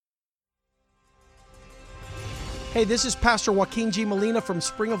Hey, this is Pastor Joaquin G. Molina from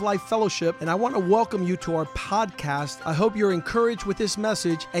Spring of Life Fellowship, and I want to welcome you to our podcast. I hope you're encouraged with this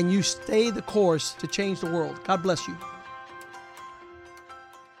message and you stay the course to change the world. God bless you.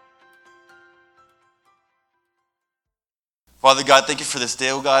 Father God, thank you for this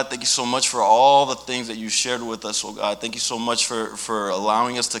day, oh God. Thank you so much for all the things that you shared with us, oh God. Thank you so much for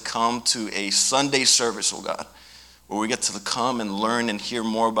allowing us to come to a Sunday service, oh God, where we get to come and learn and hear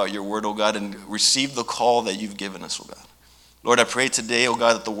more about your word, oh God, and receive the call that you've given us, oh God. Lord, I pray today, oh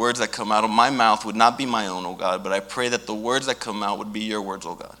God, that the words that come out of my mouth would not be my own, oh God, but I pray that the words that come out would be your words,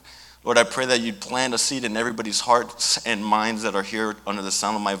 oh God. Lord, I pray that you'd plant a seed in everybody's hearts and minds that are here under the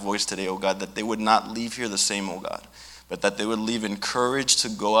sound of my voice today, oh God, that they would not leave here the same, oh God, but that they would leave encouraged to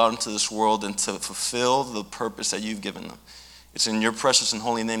go out into this world and to fulfill the purpose that you've given them. It's in your precious and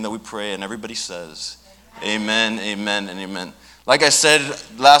holy name that we pray, and everybody says, amen, amen, and amen. Like I said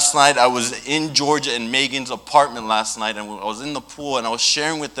last night, I was in Georgia in Megan's apartment last night, and I was in the pool, and I was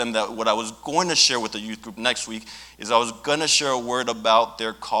sharing with them that what I was going to share with the youth group next week is I was going to share a word about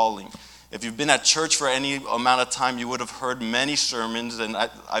their calling. If you've been at church for any amount of time, you would have heard many sermons, and I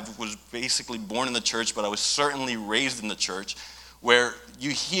was basically born in the church, but I was certainly raised in the church, where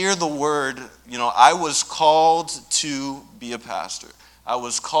you hear the word, I was called to be a pastor. I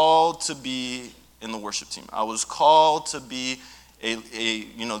was called to be in the worship team. I was called to be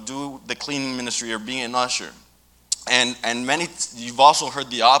do the cleaning ministry or being an usher. And you've also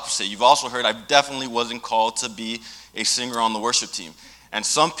heard the opposite. You've also heard I definitely wasn't called to be a singer on the worship team. And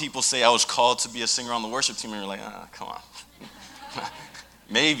some people say I was called to be a singer on the worship team, and you're like, come on.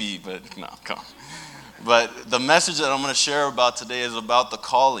 Maybe, but no, come on. But the message that I'm going to share about today is about the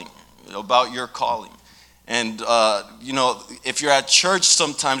calling, about your calling. And, if you're at church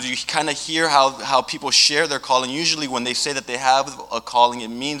sometimes, you kind of hear how people share their calling. Usually when they say that they have a calling, it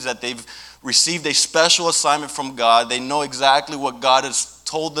means that they've received a special assignment from God. They know exactly what God has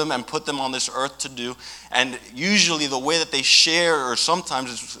told them and put them on this earth to do. And usually the way that they share, or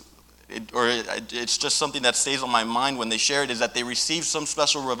sometimes it's just something that stays on my mind when they share it, is that they receive some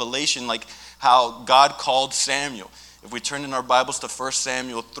special revelation, like how God called Samuel. If we turn in our Bibles to 1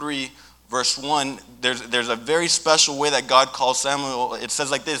 Samuel 3, verse 1, there's a very special way that God calls Samuel. It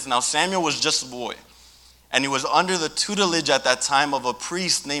says like this: Now Samuel was just a boy, and he was under the tutelage at that time of a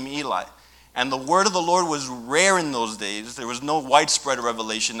priest named Eli. And the word of the Lord was rare in those days. There was no widespread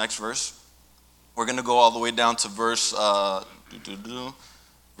revelation. Next verse. We're going to go all the way down to verse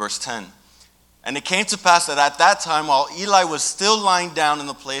 10. And it came to pass that at that time, while Eli was still lying down in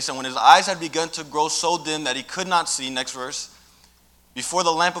the place, and when his eyes had begun to grow so dim that he could not see, next verse, before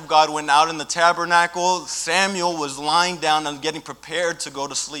the lamp of God went out in the tabernacle, Samuel was lying down and getting prepared to go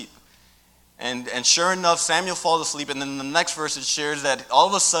to sleep. And sure enough, Samuel falls asleep, and then in the next verse it shares that all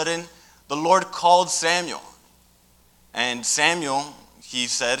of a sudden, the Lord called Samuel. And Samuel, he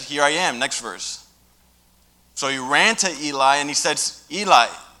said, "Here I am." Next verse. So he ran to Eli and he said, "Eli,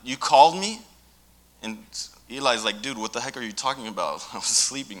 you called me?" And Eli's like, "Dude, what the heck are you talking about? I was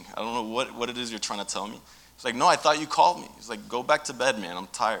sleeping. I don't know what it is you're trying to tell me." He's like, "No, I thought you called me." He's like, "Go back to bed, man. I'm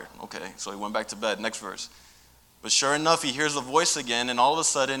tired." Okay, so he went back to bed. Next verse. But sure enough, he hears the voice again, and all of a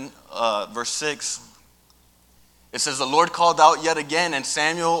sudden, verse 6, it says, the Lord called out yet again, and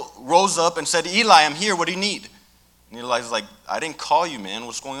Samuel rose up and said, "Eli, I'm here. What do you need?" And Eli's like, "I didn't call you, man.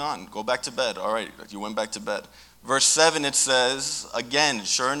 What's going on? Go back to bed." All right, you went back to bed. Verse 7, it says, again,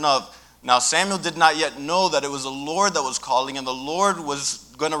 sure enough, now Samuel did not yet know that it was the Lord that was calling, and the Lord was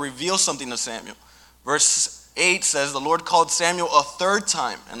going to reveal something to Samuel. Verse 8 says, the Lord called Samuel a third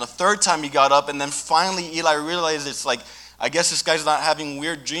time, and the third time he got up, and then finally Eli realized it's like, I guess this guy's not having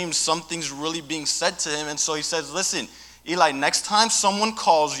weird dreams. Something's really being said to him. And so he says, "Listen, Eli, next time someone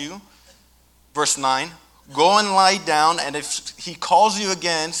calls you," verse 9, "go and lie down. And if he calls you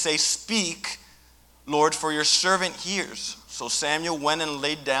again, say, 'Speak, Lord, for your servant hears.'" So Samuel went and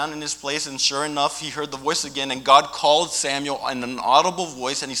laid down in his place. And sure enough, he heard the voice again. And God called Samuel in an audible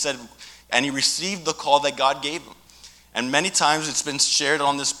voice. And he said, and he received the call that God gave him. And many times it's been shared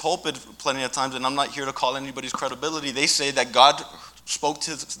on this pulpit plenty of times, and I'm not here to call anybody's credibility. They say that God spoke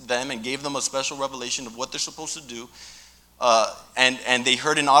to them and gave them a special revelation of what they're supposed to do, and they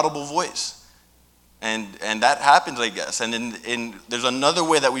heard an audible voice. And that happens, I guess. And there's another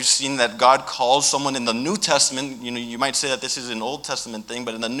way that we've seen that God calls someone in the New Testament. You might say that this is an Old Testament thing,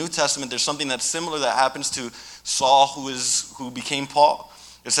 but in the New Testament there's something that's similar that happens to Saul, who became Paul.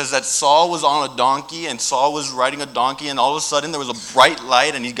 It says that Saul was on a donkey, and Saul was riding a donkey, and all of a sudden there was a bright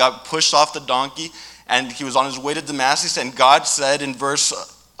light, and he got pushed off the donkey, and he was on his way to Damascus, and God said in verse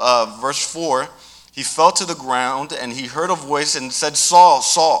 4, he fell to the ground, and he heard a voice and said, "Saul,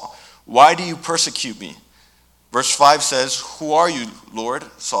 Saul, why do you persecute me?" Verse 5 says, "Who are you, Lord?"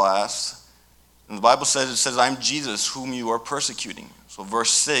 Saul asked. And the Bible says, "I'm Jesus, whom you are persecuting." So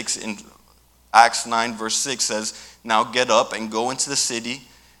verse 6 in Acts 9, verse 6 says, "Now get up and go into the city,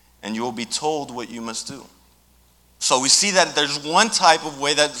 and you will be told what you must do." So we see that there's one type of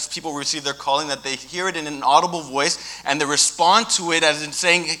way that people receive their calling, that they hear it in an audible voice, and they respond to it as in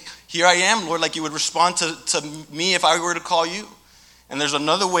saying, "Here I am, Lord," like you would respond to me if I were to call you. And there's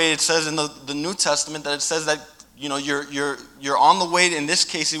another way it says in the New Testament that it says that, you're on the way. In this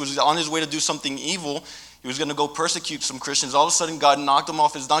case, he was on his way to do something evil. He was going to go persecute some Christians. All of a sudden, God knocked him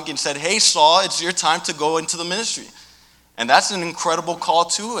off his donkey and said, "Hey, Saul, it's your time to go into the ministry." And that's an incredible call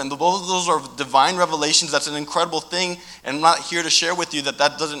too. And both of those are divine revelations. That's an incredible thing. And I'm not here to share with you that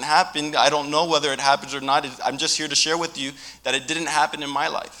doesn't happen. I don't know whether it happens or not. I'm just here to share with you that it didn't happen in my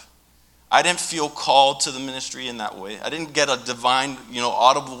life. I didn't feel called to the ministry in that way. I didn't get a divine,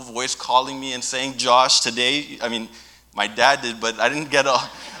 audible voice calling me and saying, "Josh, today," I mean, my dad did, but I didn't get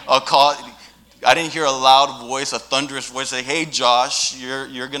a call. I didn't hear a loud voice, a thunderous voice say, "Hey, Josh,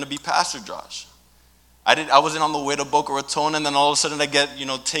 you're going to be Pastor Josh." I wasn't on the way to Boca Raton, and then all of a sudden I get,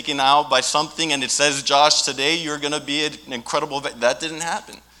 taken out by something, and it says, "Josh, today you're going to be an incredible." That didn't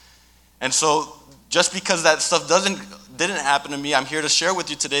happen. And so just because that stuff didn't happen to me, I'm here to share with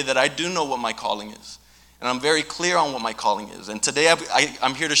you today that I do know what my calling is. And I'm very clear on what my calling is. And today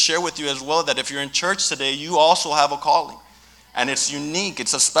I'm here to share with you as well that if you're in church today, you also have a calling. And it's unique.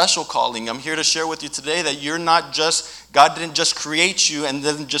 It's a special calling. I'm here to share with you today that you're not just, God didn't just create you and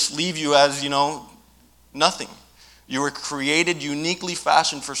then just leave you as, nothing. You were created uniquely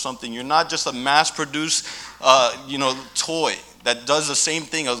fashioned for something. You're not just a mass-produced, toy that does the same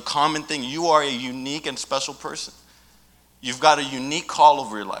thing, a common thing. You are a unique and special person. You've got a unique call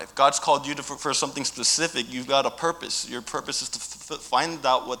over your life. God's called you for something specific. You've got a purpose. Your purpose is to find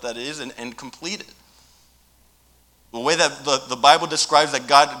out what that is and complete it. The way that the Bible describes that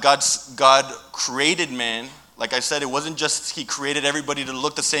God created man, like I said, it wasn't just he created everybody to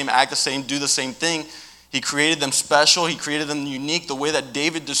look the same, act the same, do the same thing. He created them special. He created them unique. The way that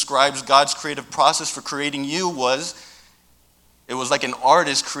David describes God's creative process for creating you it was like an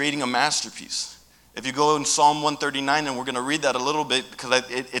artist creating a masterpiece. If you go in Psalm 139, and we're going to read that a little bit because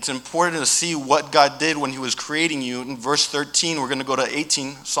it's important to see what God did when he was creating you. In verse 13, we're going to go to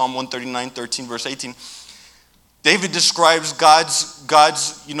 18, Psalm 139, 13, verse 18. David describes God's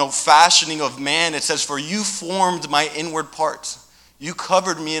fashioning of man. It says, "For you formed my inward parts. You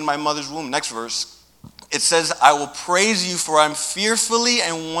covered me in my mother's womb." Next verse. It says, "I will praise you, for I'm fearfully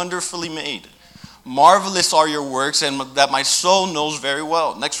and wonderfully made. Marvelous are your works, and that my soul knows very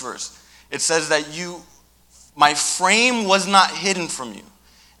well." Next verse. It says that my frame was not hidden from you.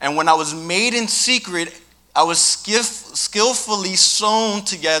 And when I was made in secret, I was skillfully sewn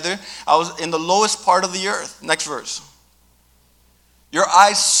together. I was in the lowest part of the earth. Next verse. Your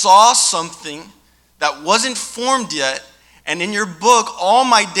eyes saw something that wasn't formed yet, and in your book all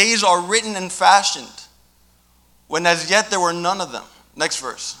my days are written and fashioned, when as yet there were none of them. Next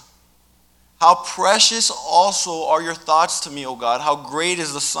verse. How precious also are your thoughts to me, O God. How great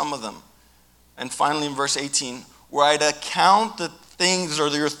is the sum of them. And finally in verse 18, were I to account the things or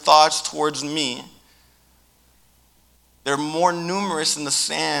your thoughts towards me, they're more numerous than the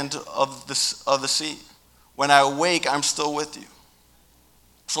sand of the sea. When I awake, I'm still with you.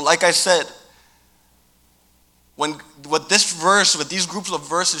 So like I said, what these groups of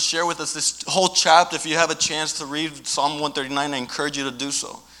verses share with us, this whole chapter, if you have a chance to read Psalm 139, I encourage you to do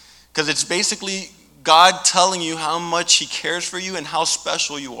so. Because it's basically God telling you how much he cares for you and how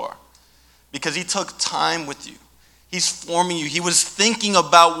special you are. Because he took time with you. He's forming you. He was thinking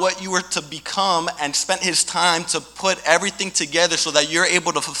about what you were to become and spent his time to put everything together so that you're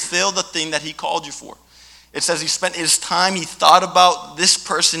able to fulfill the thing that he called you for. It says he spent his time, he thought about this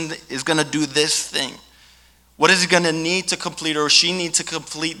person is going to do this thing. What is he going to need to complete, or she need to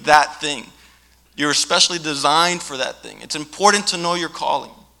complete that thing? You're especially designed for that thing. It's important to know your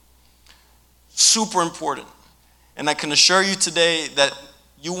calling. Super important. And I can assure you today that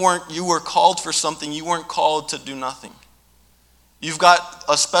you were called for something. You weren't called to do nothing. You've got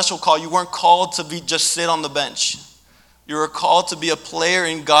a special call. You weren't called to just sit on the bench. You were called to be a player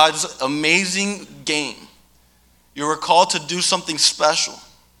in God's amazing game. You were called to do something special.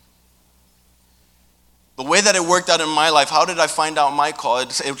 The way that it worked out in my life, how did I find out my call?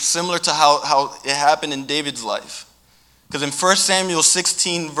 It's similar to how it happened in David's life. Because in 1 Samuel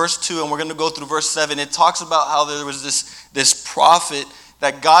 16, verse 2, and we're going to go through verse 7, it talks about how there was this prophet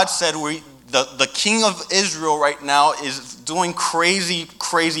that God said the king of Israel right now is doing crazy,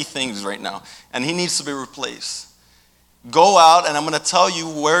 crazy things right now. And he needs to be replaced. Go out, and I'm going to tell you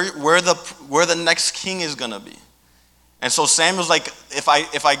where the next king is going to be. And so Samuel's like, if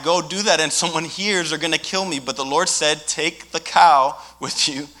I go do that and someone hears, they're going to kill me. But the Lord said, take the cow with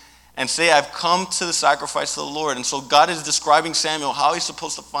you and say, I've come to the sacrifice of the Lord. And so God is describing Samuel, how he's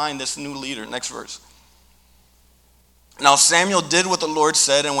supposed to find this new leader. Next verse. Now Samuel did what the Lord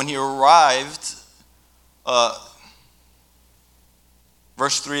said, and when he arrived,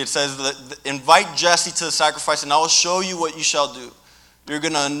 verse 3, it says, invite Jesse to the sacrifice, and I will show you what you shall do. You're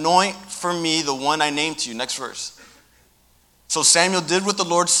going to anoint for me the one I named to you. Next verse. So Samuel did what the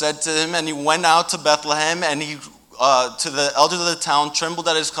Lord said to him, and he went out to Bethlehem, and he to the elders of the town, trembled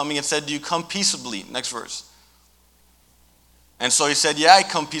at his coming, and said, do you come peaceably? Next verse. And so he said, yeah, I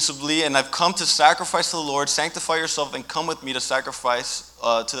come peaceably, and I've come to sacrifice to the Lord. Sanctify yourself and come with me to sacrifice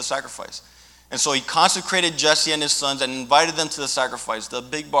to the sacrifice. And so he consecrated Jesse and his sons and invited them to the sacrifice, the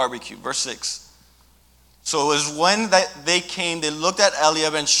big barbecue. Verse 6. So it was when they came, they looked at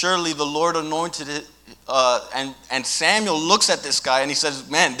Eliab, and surely the Lord anointed it. And Samuel looks at this guy and he says,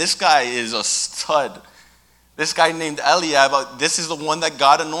 man, this guy is a stud. This guy named Eliab, this is the one that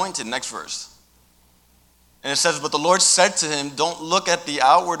God anointed. Next verse. And it says, but the Lord said to him, don't look at the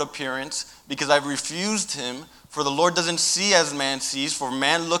outward appearance, because I've refused him. For the Lord doesn't see as man sees, for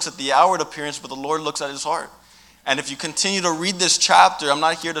man looks at the outward appearance, but the Lord looks at his heart. And if you continue to read this chapter, I'm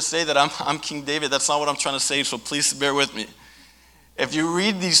not here to say that I'm King David. That's not what I'm trying to say, so please bear with me. If you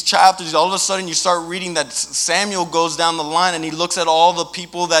read these chapters, all of a sudden you start reading that Samuel goes down the line and he looks at all the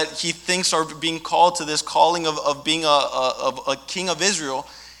people that he thinks are being called to this calling of being a king of Israel.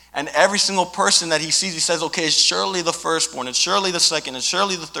 And every single person that he sees, he says, okay, it's surely the firstborn, it's surely the second, it's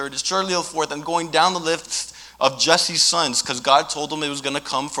surely the third, it's surely the fourth. And going down the list of Jesse's sons, because God told him it was going to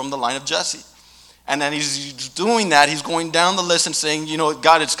come from the line of Jesse. And then he's doing that. He's going down the list and saying, you know,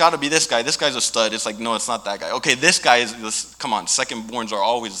 God, it's got to be this guy. This guy's a stud. It's like, no, it's not that guy. Okay, this guy is, come on, second-borns are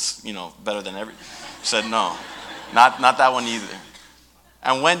always, better than every. He said, no, not that one either.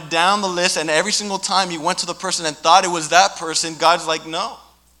 And went down the list, and every single time he went to the person and thought it was that person, God's like, no,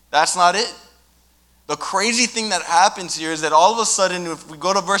 that's not it. The crazy thing that happens here is that all of a sudden, if we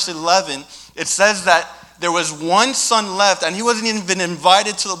go to verse 11, it says that there was one son left, and he wasn't even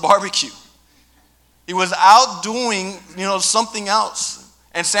invited to the barbecue. He was out doing, something else.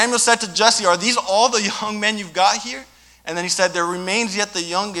 And Samuel said to Jesse, are these all the young men you've got here? And then he said, there remains yet the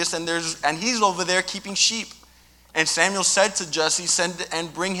youngest, and he's over there keeping sheep. And Samuel said to Jesse, send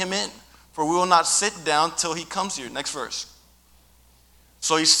and bring him in, for we will not sit down till he comes here. Next verse.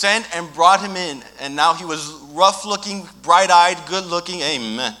 So he sent and brought him in, and now he was rough-looking, bright-eyed, good-looking.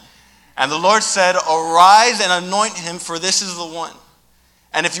 Amen. And the Lord said, arise and anoint him, for this is the one.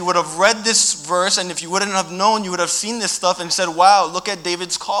 And if you would have read this verse, and if you wouldn't have known, you would have seen this stuff and said, wow, look at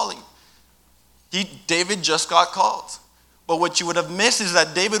David's calling. David just got called. But what you would have missed is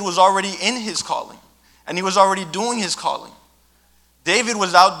that David was already in his calling. And he was already doing his calling. David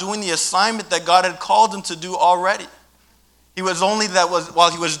was out doing the assignment that God had called him to do already.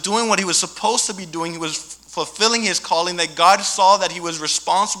 While he was doing what he was supposed to be doing, he was fulfilling his calling, that God saw that he was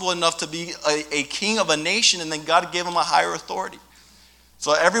responsible enough to be a king of a nation, and then God gave him a higher authority.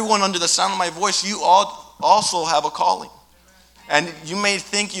 So everyone under the sound of my voice, you all also have a calling. And you may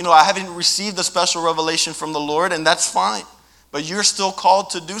think, I haven't received a special revelation from the Lord, and that's fine. But you're still called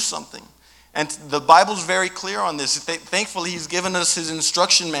to do something. And the Bible's very clear on this. Thankfully, he's given us his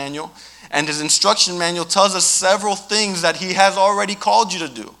instruction manual. And his instruction manual tells us several things that he has already called you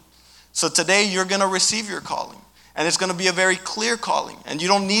to do. So today, you're going to receive your calling. And it's going to be a very clear calling. And you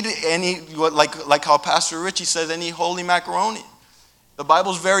don't need any, like how Pastor Richie says, any holy macaroni. The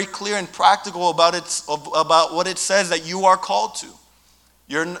Bible's very clear and practical about what it says that you are called to.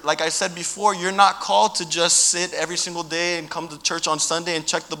 Like I said before, you're not called to just sit every single day and come to church on Sunday and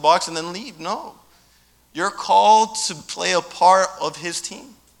check the box and then leave. No. You're called to play a part of his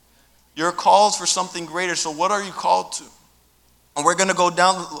team. You're called for something greater. So what are you called to? And we're going to go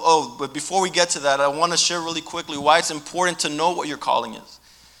down. But before we get to that, I want to share really quickly why it's important to know what your calling is.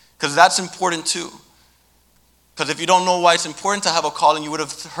 Because that's important too. Because if you don't know why it's important to have a calling, you would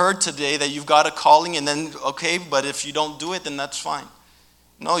have heard today that you've got a calling, and then, okay, but if you don't do it, then that's fine.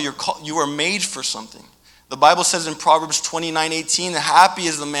 No, you are made for something. The Bible says in Proverbs 29:18, happy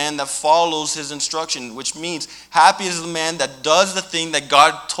is the man that follows his instruction, which means happy is the man that does the thing that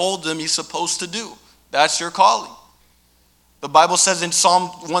God told him he's supposed to do. That's your calling. The Bible says in Psalm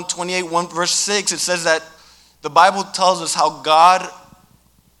 128, verse 6, it says that the Bible tells us how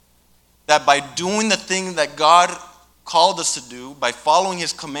that by doing the thing that God called us to do, by following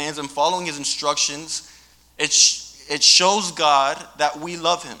his commands and following his instructions, it shows God that we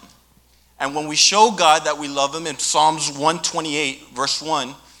love him. And when we show God that we love him in Psalms 128, verse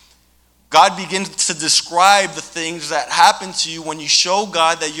 1, God begins to describe the things that happen to you when you show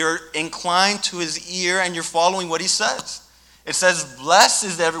God that you're inclined to his ear and you're following what he says. It says, blessed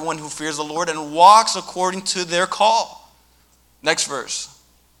is everyone who fears the Lord and walks according to their call. Next verse.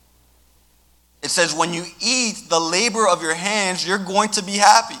 It says, when you eat the labor of your hands, you're going to be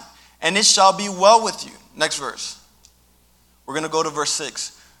happy, and it shall be well with you. Next verse. We're going to go to verse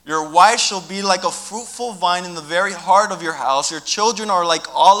 6. Your wife shall be like a fruitful vine in the very heart of your house. Your children are like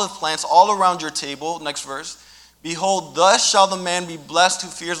olive plants all around your table. Next verse. Behold, thus shall the man be blessed who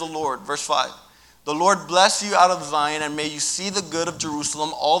fears the Lord. Verse 5. The Lord bless you out of Zion, and may you see the good of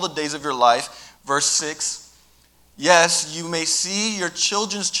Jerusalem all the days of your life. Verse 6. Yes, you may see your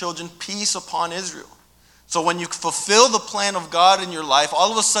children's children, peace upon Israel. So when you fulfill the plan of God in your life,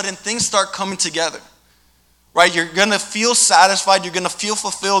 all of a sudden things start coming together. Right? You're going to feel satisfied. You're going to feel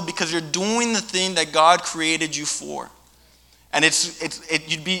fulfilled because you're doing the thing that God created you for. And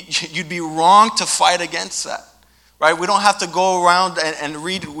you'd be wrong to fight against that. Right? We don't have to go around and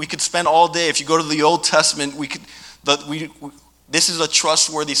read. We could spend all day. If you go to the Old Testament, this is a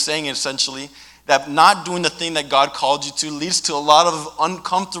trustworthy saying, essentially, that not doing the thing that God called you to leads to a lot of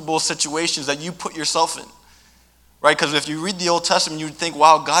uncomfortable situations that you put yourself in. Right? Because if you read the Old Testament, you'd think,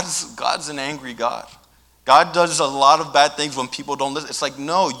 wow, God's an angry God. God does a lot of bad things when people don't listen. It's like,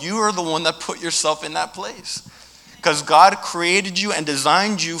 no, you are the one that put yourself in that place. Because God created you and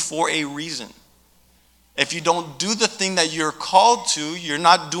designed you for a reason. If you don't do the thing that you're called to, you're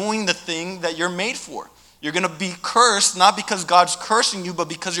not doing the thing that you're made for. You're going to be cursed, not because God's cursing you, but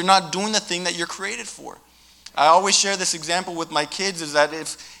because you're not doing the thing that you're created for. I always share this example with my kids, is that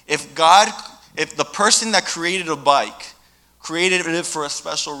if the person that created a bike created it for a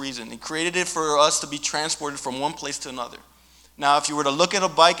special reason. He created it for us to be transported from one place to another. Now, if you were to look at a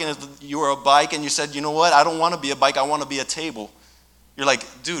bike and if you were a bike and you said, you know what, I don't want to be a bike, I want to be a table. You're like,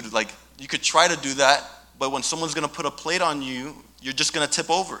 dude, like you could try to do that, but when someone's going to put a plate on you, you're just going to tip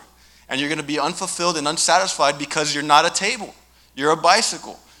over. And you're going to be unfulfilled and unsatisfied because you're not a table. You're a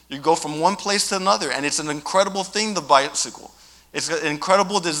bicycle. You go from one place to another, and it's an incredible thing, the bicycle. It's got an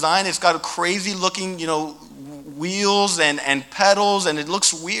incredible design. It's got a crazy looking, wheels and pedals, and it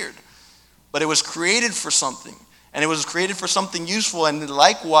looks weird. But it was created for something. And it was created for something useful. And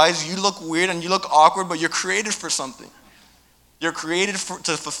likewise, you look weird and you look awkward, but you're created for something. You're created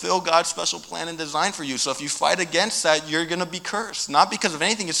to fulfill God's special plan and design for you. So if you fight against that, you're going to be cursed. Not because of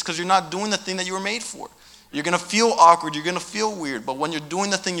anything. It's because you're not doing the thing that you were made for. You're going to feel awkward. You're going to feel weird. But when you're doing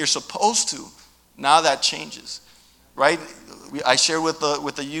the thing you're supposed to, now that changes. Right? I shared with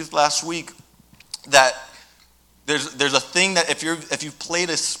the youth last week that there's a thing that if you've played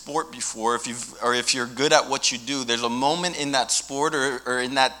a sport before, if you're good at what you do, there's a moment in that sport or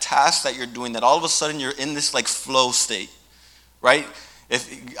in that task that you're doing that all of a sudden you're in this like flow state, right?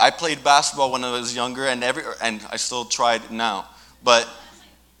 If I played basketball when I was younger, and I still tried now, but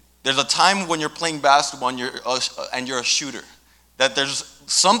there's a time when you're playing basketball and you're a shooter, that there's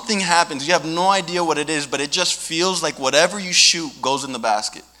something happens. You have no idea what it is, but it just feels like whatever you shoot goes in the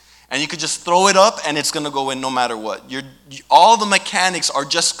basket. And you could just throw it up and it's going to go in no matter what. All the mechanics are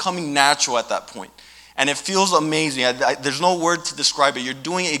just coming natural at that point. And it feels amazing. There's no word to describe it. You're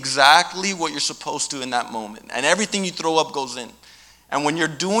doing exactly what you're supposed to in that moment. And everything you throw up goes in. And when you're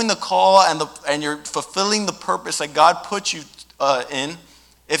doing the call and you're fulfilling the purpose that God put you in,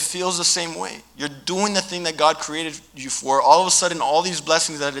 it feels the same way. You're doing the thing that God created you for. All of a sudden, all these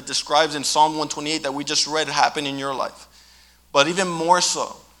blessings that it describes in Psalm 128 that we just read happen in your life. But even more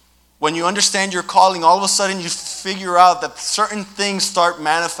so, when you understand your calling, all of a sudden you figure out that certain things start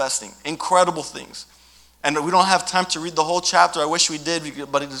manifesting, incredible things. And we don't have time to read the whole chapter. I wish we did,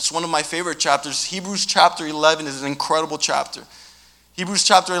 but it's one of my favorite chapters. Hebrews chapter 11 is an incredible chapter. Hebrews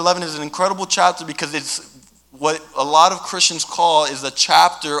chapter 11 is an incredible chapter because it's what a lot of Christians call is the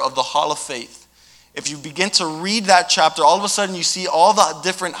chapter of the Hall of Faith. If you begin to read that chapter, all of a sudden you see all the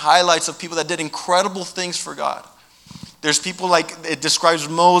different highlights of people that did incredible things for God. There's people like, it describes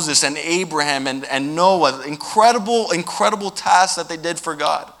Moses and Abraham and Noah, incredible tasks that they did for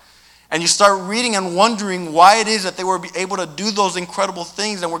God. And you start reading and wondering why it is that they were able to do those incredible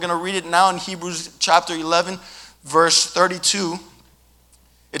things. And we're going to read it now in Hebrews chapter 11, verse 32.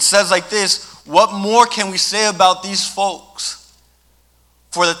 It says like this, what more can we say about these folks?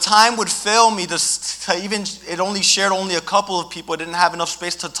 For the time would fail me to even, it only shared only a couple of people. It didn't have enough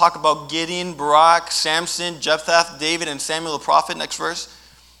space to talk about Gideon, Barak, Samson, Jephthah, David, and Samuel the prophet. Next verse.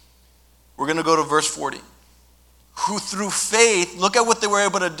 We're going to go to verse 40. Who through faith, look at what they were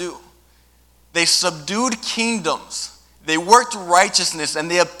able to do. They subdued kingdoms. They worked righteousness and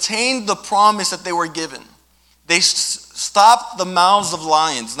they obtained the promise that they were given. They stopped the mouths of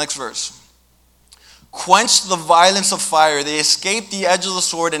lions. Next verse. Quenched the violence of fire. They escaped the edge of the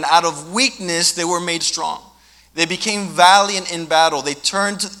sword, and out of weakness they were made strong. They became valiant in battle. They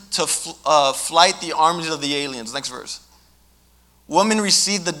turned to flight the armies of the aliens. Next verse. Women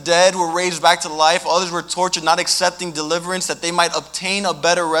received the dead, were raised back to life. Others were tortured, not accepting deliverance, that they might obtain a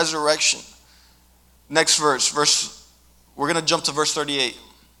better resurrection. Next verse. We're going to jump to verse 38.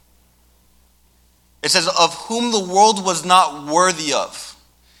 It says, of whom the world was not worthy of.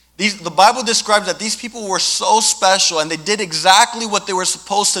 The Bible describes that these people were so special and they did exactly what they were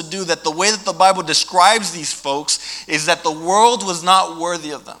supposed to do, that the way that the Bible describes these folks is that the world was not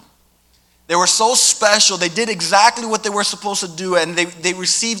worthy of them. They were so special, they did exactly what they were supposed to do, and they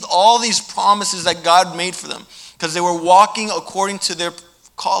received all these promises that God made for them because they were walking according to their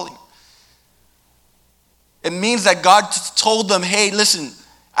calling. It means that God told them, hey, listen,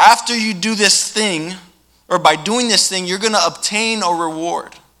 after you do this thing, or by doing this thing, you're going to obtain a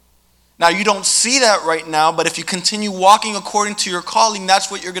reward. Now, you don't see that right now, but if you continue walking according to your calling, that's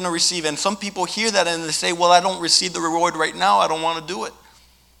what you're going to receive. And some people hear that and they say, well, I don't receive the reward right now. I don't want to do it.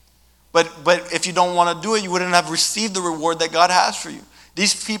 But if you don't want to do it, you wouldn't have received the reward that God has for you.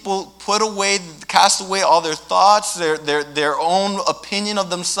 These people cast away all their thoughts, their own opinion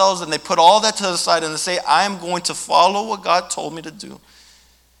of themselves, and they put all that to the side and they say, I am going to follow what God told me to do.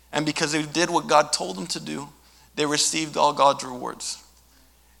 And because they did what God told them to do, they received all God's rewards.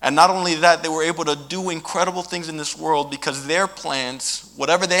 And not only that, they were able to do incredible things in this world because their plans,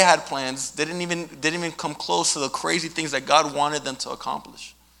 whatever they had plans, didn't even come close to the crazy things that God wanted them to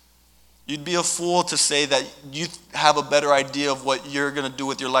accomplish. You'd be a fool to say that you have a better idea of what you're going to do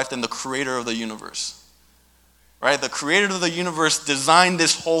with your life than the creator of the universe. Right? The creator of the universe designed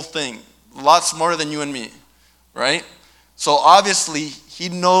this whole thing, a lot smarter than you and me. Right? So obviously, he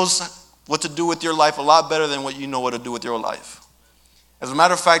knows what to do with your life a lot better than what you know what to do with your life. As a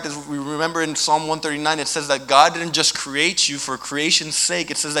matter of fact, as we remember in Psalm 139, it says that God didn't just create you for creation's sake.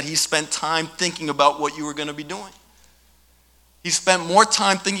 It says that he spent time thinking about what you were going to be doing. He spent more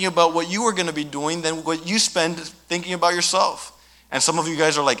time thinking about what you were going to be doing than what you spend thinking about yourself. And some of you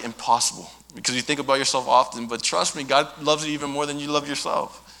guys are like, impossible, because you think about yourself often. But trust me, God loves you even more than you love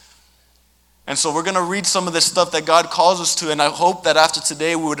yourself. And so we're going to read some of this stuff that God calls us to, and I hope that after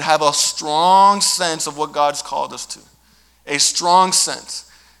today we would have a strong sense of what God's called us to. A strong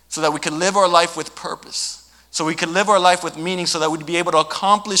sense, so that we can live our life with purpose, so we can live our life with meaning, so that we'd be able to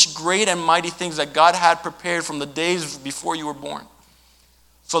accomplish great and mighty things that God had prepared from the days before you were born.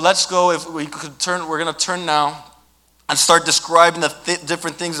 So let's go. If we could turn, we're going to turn now and start describing the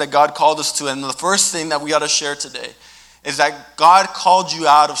different things that God called us to. And the first thing that we got to share today is that God called you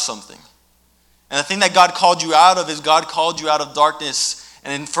out of something. And the thing that God called you out of is God called you out of darkness.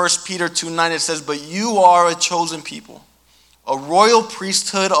 And in 1 Peter 2:9 it says, but you are a chosen people, a royal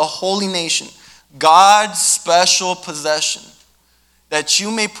priesthood, a holy nation, God's special possession, that you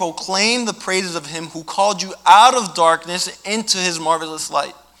may proclaim the praises of him who called you out of darkness into his marvelous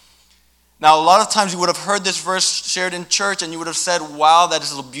light. Now, a lot of times you would have heard this verse shared in church and you would have said, wow, that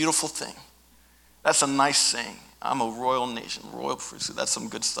is a beautiful thing. That's a nice saying. I'm a royal nation, royal priesthood. That's some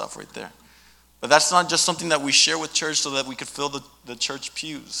good stuff right there. But that's not just something that we share with church so that we could fill the church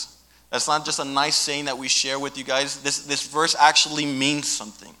pews. That's not just a nice saying that we share with you guys. This verse actually means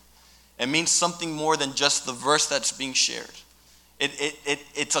something. It means something more than just the verse that's being shared.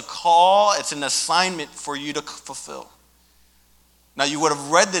 It's a call, it's an assignment for you to fulfill. Now, you would have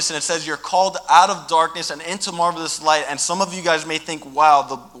read this and it says you're called out of darkness and into marvelous light. And some of you guys may think, wow,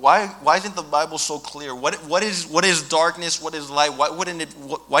 why isn't the Bible so clear? What is darkness? What is light?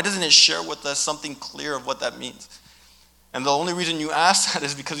 Why doesn't it share with us something clear of what that means? And the only reason you ask that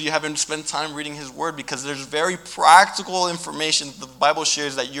is because you haven't spent time reading his word, because there's very practical information the Bible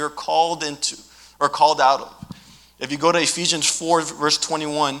shares that you're called into or called out of. If you go to Ephesians 4, verse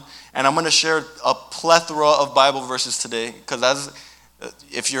 21, and I'm going to share a plethora of Bible verses today, because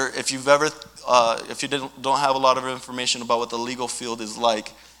if you don't have a lot of information about what the legal field is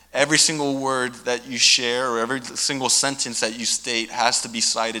like, every single word that you share or every single sentence that you state has to be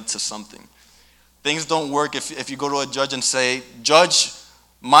cited to something. Things don't work if you go to a judge and say, Judge,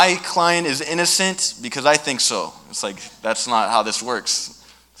 my client is innocent because I think so. It's like, that's not how this works.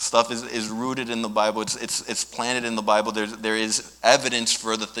 Stuff is rooted in the Bible. It's planted in the Bible. There is evidence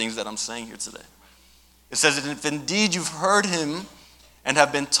for the things that I'm saying here today. It says, if indeed you've heard him and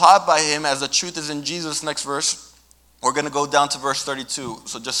have been taught by him as the truth is in Jesus, next verse, we're going to go down to verse 32.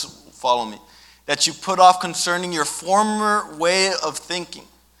 So just follow me. That you put off concerning your former way of thinking,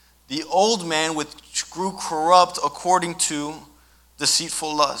 the old man which grew corrupt according to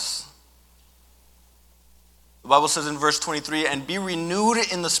deceitful lusts. The Bible says in verse 23, and be renewed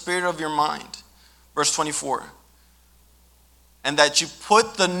in the spirit of your mind. Verse 24, and that you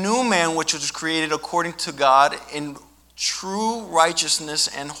put the new man which was created according to God in true righteousness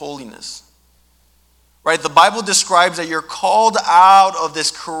and holiness. Right? The Bible describes that you're called out of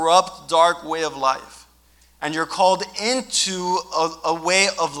this corrupt, dark way of life. And you're called into a way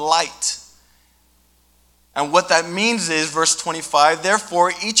of light. And what that means is, verse 25,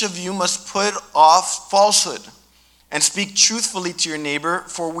 therefore each of you must put off falsehood and speak truthfully to your neighbor,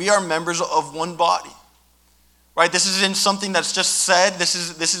 for we are members of one body. Right? This isn't something that's just said. This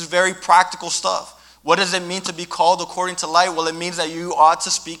is very practical stuff. What does it mean to be called according to light? Well, it means that you ought to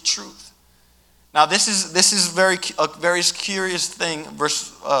speak truth. Now, this is a very curious thing.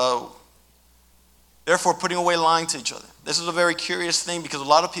 Therefore, putting away lying to each other. This is a very curious thing because a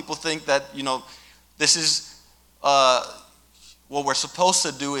lot of people think that, this is what we're supposed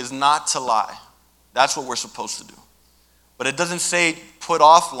to do is not to lie. That's what we're supposed to do. But it doesn't say put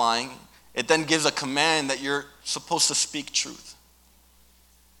off lying. It then gives a command that you're supposed to speak truth.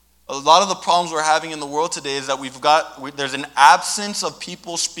 A lot of the problems we're having in the world today is that there's an absence of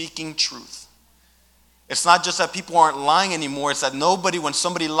people speaking truth. It's not just that people aren't lying anymore. It's that when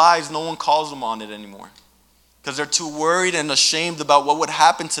somebody lies, no one calls them on it anymore. Because they're too worried and ashamed about what would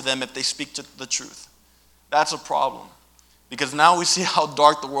happen to them if they speak to the truth. That's a problem. Because now we see how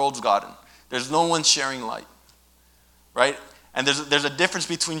dark the world's gotten. There's no one sharing light. Right? And there's a difference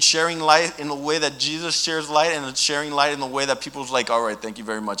between sharing light in the way that Jesus shares light and sharing light in the way that people's like, all right, thank you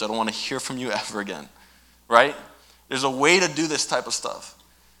very much. I don't want to hear from you ever again. Right? There's a way to do this type of stuff.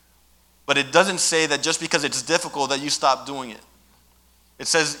 But it doesn't say that just because it's difficult that you stop doing it. It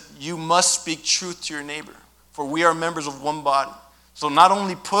says you must speak truth to your neighbor, for we are members of one body. So not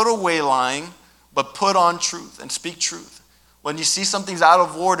only put away lying, but put on truth and speak truth. When you see something's out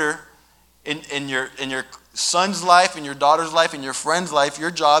of order in your son's life, in your daughter's life, in your friend's life,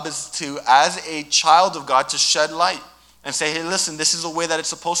 your job is to, as a child of God, to shed light and say, hey, listen, this is the way that it's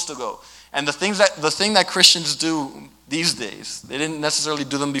supposed to go. And the thing that Christians do these days, they didn't necessarily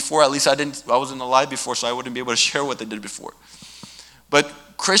do them before. At least I wasn't alive before, so I wouldn't be able to share what they did before. But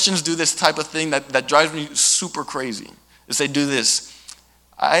Christians do this type of thing that drives me super crazy. Is they do this.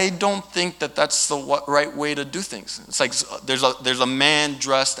 I don't think that that's the right way to do things. It's like there's a man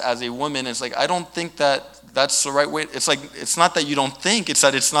dressed as a woman. It's like I don't think that's the right way. It's like it's not that you don't think. It's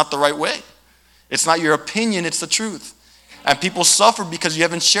that it's not the right way. It's not your opinion. It's the truth. And people suffer because you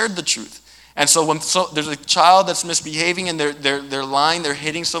haven't shared the truth. And so there's a child that's misbehaving and they're lying, they're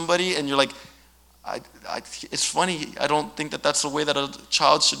hitting somebody, and you're like, it's funny. I don't think that's the way that a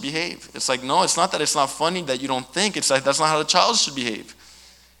child should behave. It's like, no, it's not that it's not funny that you don't think. It's like that's not how a child should behave.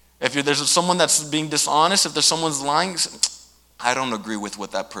 If there's someone that's being dishonest, if there's someone's lying, I don't agree with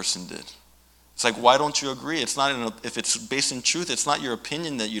what that person did. It's like, why don't you agree? It's not if it's based in truth, it's not your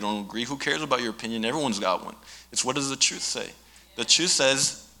opinion that you don't agree. Who cares about your opinion? Everyone's got one. It's what does the truth say? The truth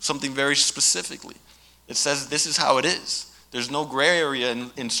says something very specifically. It says this is how it is. There's no gray area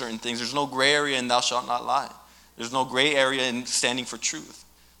in certain things. There's no gray area in thou shalt not lie. There's no gray area in standing for truth.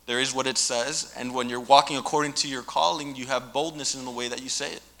 There is what it says, and when you're walking according to your calling, you have boldness in the way that you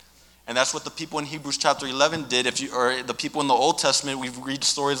say it. And that's what the people in Hebrews chapter 11 did. Or the people in the Old Testament, we read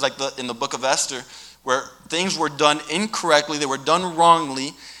stories like in the book of Esther, where things were done incorrectly, they were done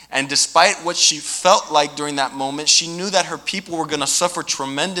wrongly, and despite what she felt like during that moment, she knew that her people were going to suffer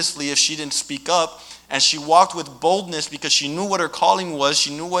tremendously if she didn't speak up. And she walked with boldness because she knew what her calling was.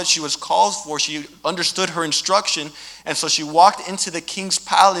 She knew what she was called for. She understood her instruction. And so she walked into the king's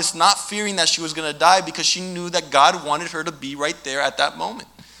palace not fearing that she was going to die because she knew that God wanted her to be right there at that moment.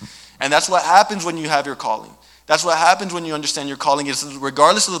 And that's what happens when you have your calling. That's what happens when you understand your calling. Is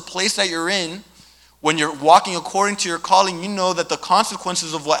regardless of the place that you're in, when you're walking according to your calling, you know that the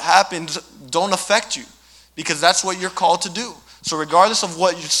consequences of what happens don't affect you because that's what you're called to do. So regardless of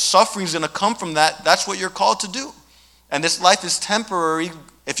what your suffering is going to come from that, that's what you're called to do. And this life is temporary.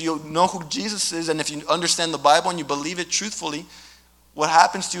 If you know who Jesus is and if you understand the Bible and you believe it truthfully, what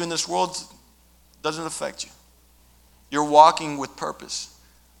happens to you in this world doesn't affect you. You're walking with purpose.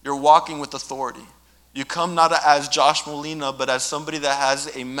 You're walking with authority. You come not as Josh Molina, but as somebody that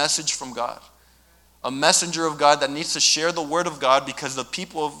has a message from God. A messenger of God that needs to share the word of God because the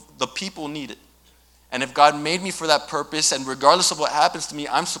people need it. And if God made me for that purpose, and regardless of what happens to me,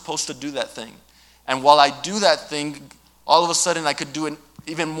 I'm supposed to do that thing. And while I do that thing, all of a sudden I could do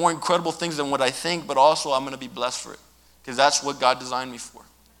even more incredible things than what I think, but also I'm going to be blessed for it. Because that's what God designed me for.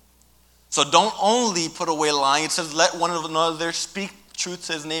 So don't only put away lying. It says let one another speak truth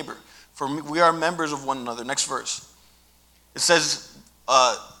to his neighbor, for we are members of one another. Next verse. It says,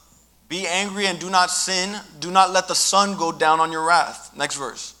 be angry and do not sin. Do not let the sun go down on your wrath. Next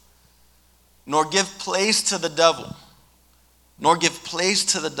verse. Nor give place to the devil. Nor give place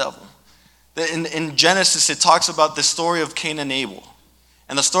to the devil. In Genesis, it talks about the story of Cain and Abel.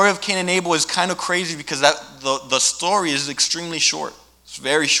 And the story of Cain and Abel is kind of crazy because the story is extremely short. It's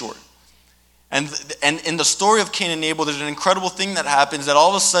very short. And in the story of Cain and Abel, there's an incredible thing that happens, that all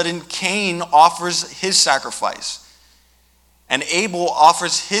of a sudden Cain offers his sacrifice. And Abel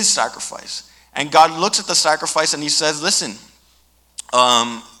offers his sacrifice. And God looks at the sacrifice and he says, listen,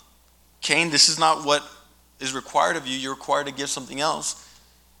 Cain, this is not what is required of you. You're required to give something else.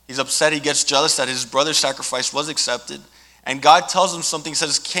 He's upset. He gets jealous that his brother's sacrifice was accepted. And God tells him something. He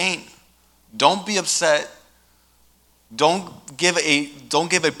says, Cain, don't be upset. Don't give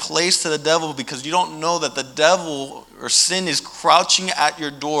a place to the devil, because you don't know that the devil or sin is crouching at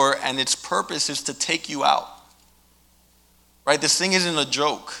your door and its purpose is to take you out. Right? This thing isn't a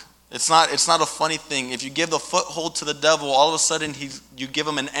joke. It's not a funny thing. If you give the foothold to the devil, all of a sudden you give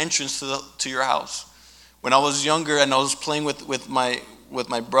him an entrance to your house. When I was younger and I was playing with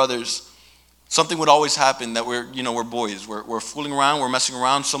my brothers, something would always happen that we're boys. We're fooling around, we're messing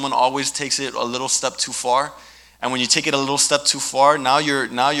around. Someone always takes it a little step too far. And when you take it a little step too far, now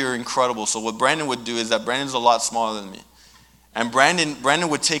you're incredible. So what Brandon would do is that Brandon's a lot smaller than me. And Brandon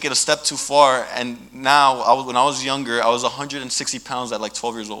would take it a step too far, and now, when I was younger, I was 160 pounds at like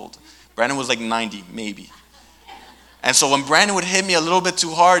 12 years old. Brandon was like 90, maybe. And so when Brandon would hit me a little bit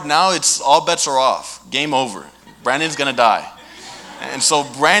too hard, now it's all bets are off. Game over. Brandon's going to die. And so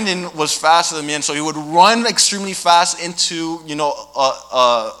Brandon was faster than me, and so he would run extremely fast into,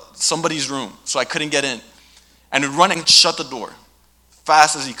 somebody's room, so I couldn't get in. And he'd run and shut the door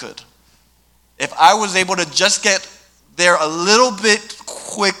fast as he could. If I was able to just get there a little bit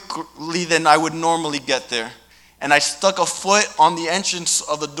quickly than I would normally get there, and I stuck a foot on the entrance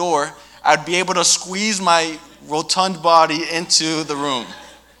of the door, I'd be able to squeeze my rotund body into the room.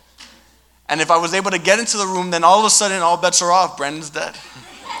 And if I was able to get into the room, then all of a sudden all bets are off. Brandon's dead.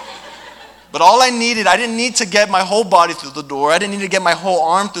 But I didn't need to get my whole body through the door. I didn't need to get my whole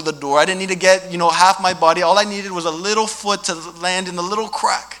arm through the door. I didn't need to get, half my body. All I needed was a little foot to land in the little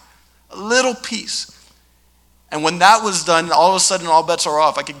crack, a little piece. And when that was done, all of a sudden all bets are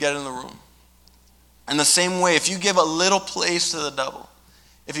off. I could get in the room. In the same way, if you give a little place to the devil,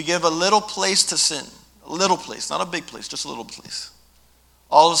 if you give a little place to sin, a little place, not a big place, just a little place,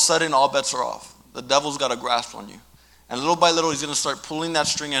 all of a sudden all bets are off. The devil's got a grasp on you. And little by little, he's going to start pulling that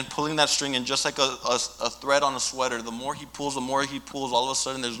string, and just like a thread on a sweater, the more he pulls, all of a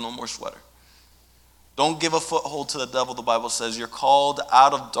sudden there's no more sweater. Don't give a foothold to the devil, the Bible says. You're called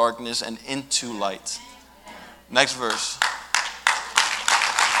out of darkness and into light. Next verse.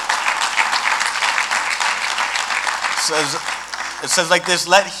 It says like this,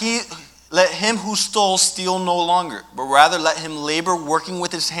 let him who stole steal no longer, but rather let him labor, working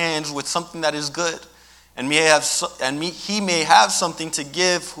with his hands with something that is good. And he may have something to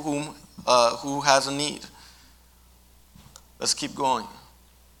give who has a need. Let's keep going.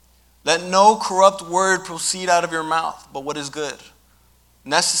 Let no corrupt word proceed out of your mouth, but what is good,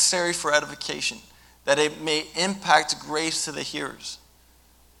 necessary for edification, that it may impact grace to the hearers.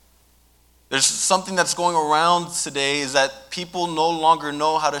 There's something that's going around today, is that people no longer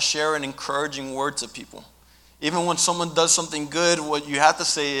know how to share an encouraging word to people. Even when someone does something good, what you have to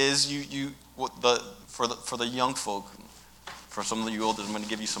say is, for the young folk, for some of you older, I'm going to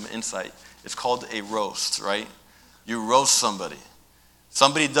give you some insight. It's called a roast, right? You roast somebody.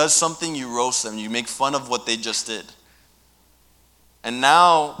 Somebody does something, you roast them. You make fun of what they just did. And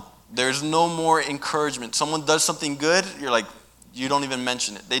now there's no more encouragement. Someone does something good, you're like, you don't even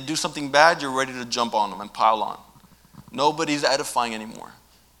mention it. They do something bad, you're ready to jump on them and pile on. Nobody's edifying anymore.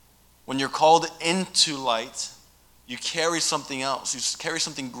 When you're called into light, you carry something else. You carry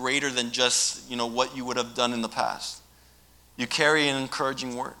something greater than just, what you would have done in the past. You carry an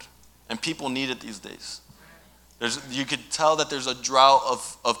encouraging word. And people need it these days. You could tell that there's a drought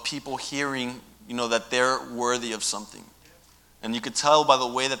of people hearing, that they're worthy of something. And you could tell by the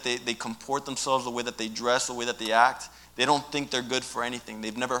way that they comport themselves, the way that they dress, the way that they act. They don't think they're good for anything.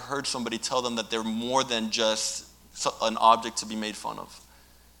 They've never heard somebody tell them that they're more than just an object to be made fun of.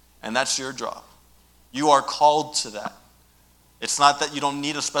 And that's your job. You are called to that. It's not that you don't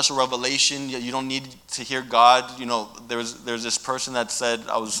need a special revelation. You don't need to hear God. There's this person that said,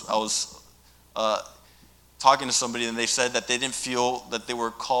 I was talking to somebody, and they said that they didn't feel that they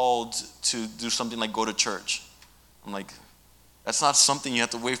were called to do something like go to church. I'm like, that's not something you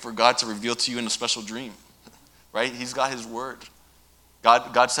have to wait for God to reveal to you in a special dream, right? He's got his word.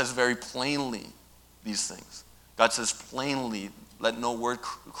 God says very plainly these things. God says plainly, let no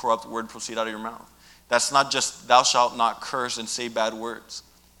corrupt word proceed out of your mouth. That's not just thou shalt not curse and say bad words.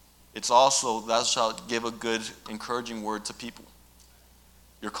 It's also thou shalt give a good, encouraging word to people.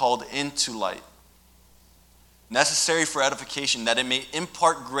 You're called into light. Necessary for edification, that it may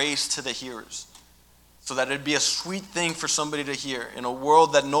impart grace to the hearers, so that it'd be a sweet thing for somebody to hear in a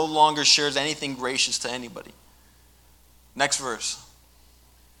world that no longer shares anything gracious to anybody. Next verse.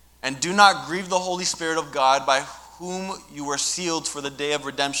 And do not grieve the Holy Spirit of God, by whom you were sealed for the day of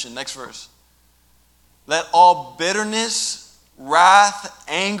redemption. Next verse. Let all bitterness, wrath,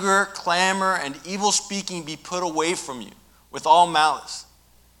 anger, clamor, and evil speaking be put away from you with all malice.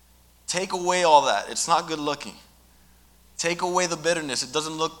 Take away all that. It's not good looking. Take away the bitterness. It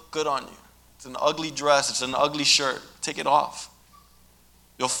doesn't look good on you. It's an ugly dress. It's an ugly shirt. Take it off.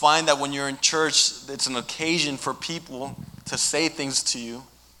 You'll find that when you're in church, it's an occasion for people to say things to you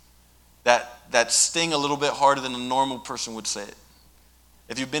that sting a little bit harder than a normal person would say it.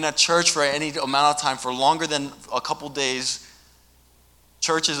 If you've been at church for any amount of time, for longer than a couple days,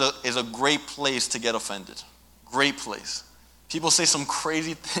 church is a great place to get offended. Great place. People say some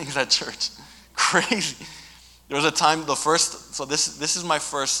crazy things at church. Crazy. There was a time, this is my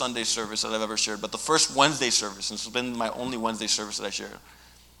first Sunday service that I've ever shared, but the first Wednesday service, and it's been my only Wednesday service that I shared.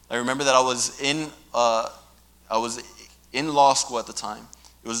 I remember that I was in law school at the time.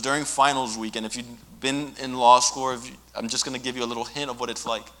 It was during finals week, and if you've been in law school, I'm just going to give you a little hint of what it's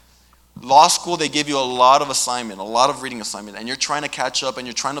like. Law school, they give you a lot of assignment, a lot of reading assignment, and you're trying to catch up, and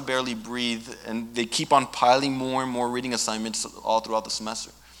you're trying to barely breathe, and they keep on piling more and more reading assignments all throughout the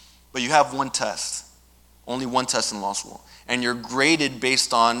semester. But you have one test, only one test in law school, and you're graded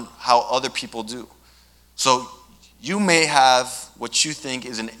based on how other people do. So you may have what you think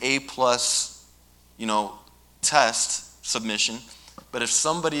is an A+, test submission, but if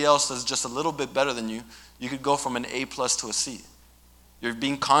somebody else does just a little bit better than you, you could go from an A+ to a C. You're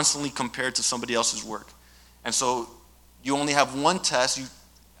being constantly compared to somebody else's work. And so you only have one test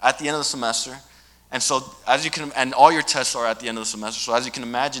at the end of the semester. And so and all your tests are at the end of the semester. So as you can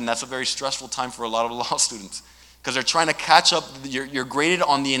imagine, that's a very stressful time for a lot of law students, because they're trying to catch up. You're graded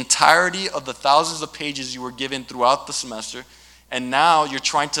on the entirety of the thousands of pages you were given throughout the semester. And now you're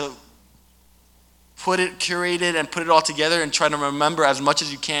trying to curate it, and put it all together and try to remember as much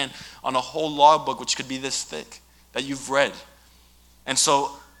as you can on a whole law book, which could be this thick, that you've read. And so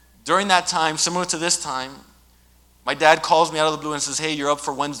during that time, similar to this time, my dad calls me out of the blue and says, hey, you're up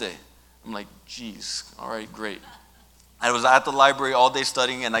for Wednesday. I'm like, geez, all right, great. I was at the library all day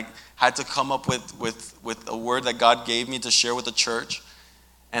studying, and I had to come up with a word that God gave me to share with the church.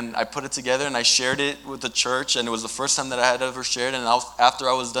 And I put it together, and I shared it with the church, and it was the first time that I had ever shared. And after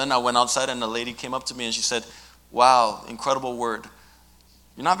I was done, I went outside, and a lady came up to me, and she said, wow, incredible word.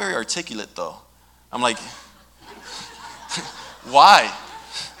 You're not very articulate, though. I'm like, why?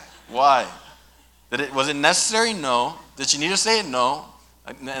 Why? Was it necessary? No. Did you need to say it? No.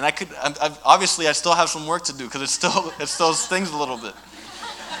 And obviously I still have some work to do, because it still stings a little bit.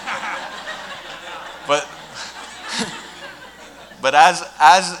 But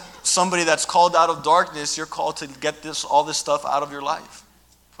as somebody that's called out of darkness, you're called to get all this stuff out of your life.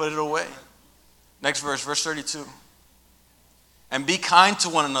 Put it away. Next verse 32. And be kind to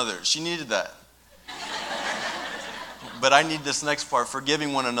one another. She needed that. But I need this next part,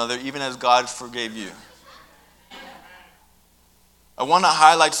 forgiving one another, even as God forgave you. I want to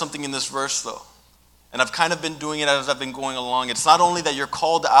highlight something in this verse, though. And I've kind of been doing it as I've been going along. It's not only that you're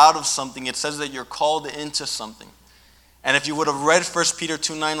called out of something, it says that you're called into something. And if you would have read 1 Peter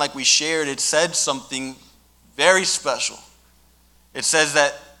 2:9 like we shared, it said something very special. It says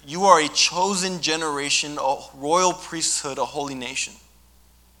that you are a chosen generation, a royal priesthood, a holy nation.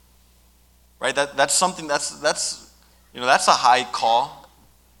 Right? That's something that's a high call.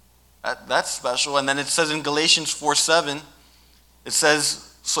 That's special. And then it says in Galatians 4:7, it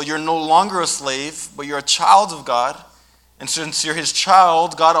says, so you're no longer a slave, but you're a child of God. And since you're his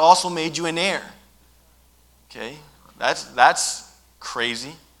child, God also made you an heir. Okay? That's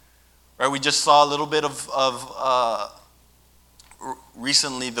crazy. Right? We just saw a little bit of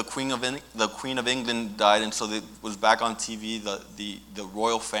recently the Queen of England died, and so it was back on TV, the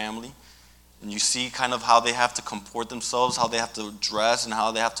royal family. And you see kind of how they have to comport themselves, how they have to dress, and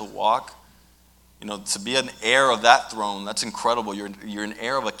how they have to walk. You know, to be an heir of that throne, that's incredible. You're an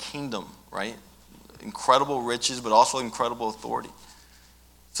heir of a kingdom, right? Incredible riches, but also incredible authority.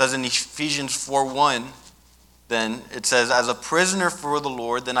 It says in Ephesians 4:1, then, it says, as a prisoner for the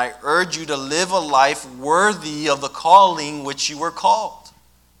Lord, then I urge you to live a life worthy of the calling which you were called.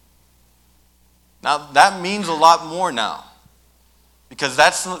 Now, that means a lot more now. Because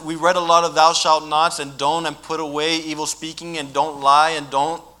we read a lot of thou shalt nots and don't and put away evil speaking and don't lie and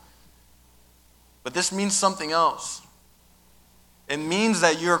don't. But this means something else. It means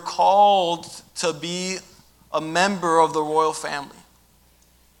that you're called to be a member of the royal family.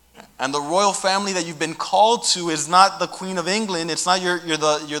 And the royal family that you've been called to is not the Queen of England. It's not you're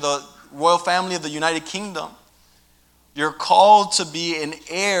the royal family of the United Kingdom. You're called to be an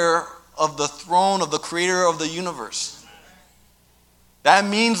heir of the throne of the creator of the universe. That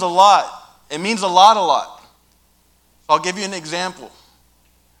means a lot. It means a lot. I'll give you an example.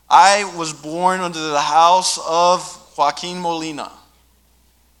 I was born under the house of Joaquin Molina.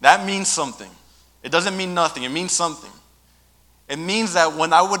 That means something. It doesn't mean nothing. It means something. It means that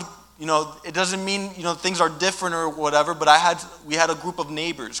when I would, it doesn't mean, things are different or whatever, but we had a group of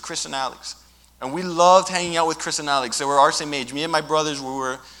neighbors, Chris and Alex. And we loved hanging out with Chris and Alex. They were our same age. Me and my brothers, we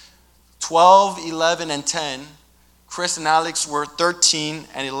were 12, 11, and 10. Chris and Alex were 13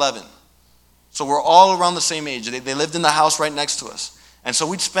 and 11. So we're all around the same age. They lived in the house right next to us. And so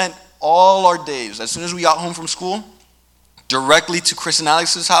we'd spent all our days, as soon as we got home from school, directly to Chris and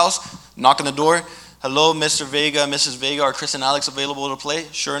Alex's house, knock on the door. Hello, Mr. Vega, Mrs. Vega, are Chris and Alex available to play?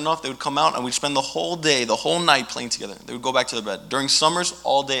 Sure enough, they would come out and we'd spend the whole day, the whole night playing together. They would go back to their bed. During summers,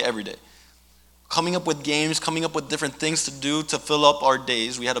 all day, every day. Coming up with games, coming up with different things to do to fill up our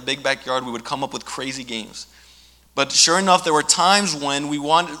days. We had a big backyard. We would come up with crazy games. But sure enough, there were times when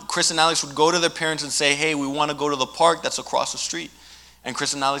Chris and Alex would go to their parents and say, hey, we want to go to the park that's across the street. And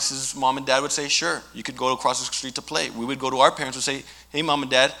Chris and Alex's mom and dad would say, sure, you could go across the street to play. We would go to our parents and say, hey, mom and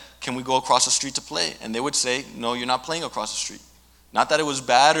dad, can we go across the street to play? And they would say, no, you're not playing across the street. Not that it was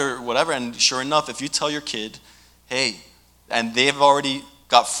bad or whatever. And sure enough, if you tell your kid, hey, and they've already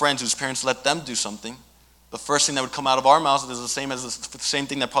got friends whose parents let them do something, the first thing that would come out of our mouths is the same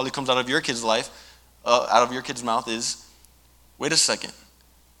thing that probably comes out of your kid's life, out of your kid's mouth is, wait a second.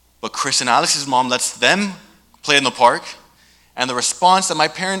 But Chris and Alex's mom lets them play in the park. And the response that my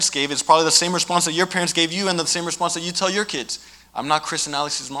parents gave is probably the same response that your parents gave you and the same response that you tell your kids. I'm not Chris and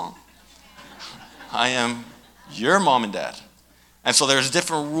Alex's mom. I am your mom and dad. And so there's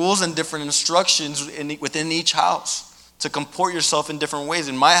different rules and different instructions within each house to comport yourself in different ways.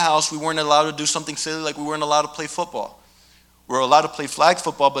 In my house, we weren't allowed to do something silly like we weren't allowed to play football. We were allowed to play flag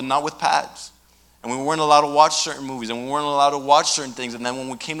football, but not with pads. And we weren't allowed to watch certain movies, and we weren't allowed to watch certain things. And then when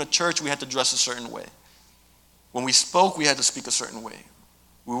we came to church, we had to dress a certain way. When we spoke, we had to speak a certain way.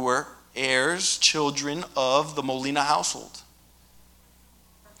 We were heirs, children of the Molina household.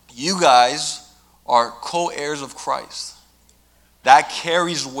 You guys are co-heirs of Christ. That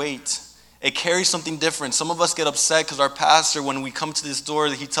carries weight. It carries something different. Some of us get upset because our pastor, when we come to this door,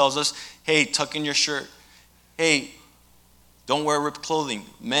 he tells us, hey, tuck in your shirt. Hey, don't wear ripped clothing.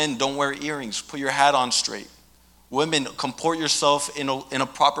 Men, don't wear earrings. Put your hat on straight. Women, comport yourself in a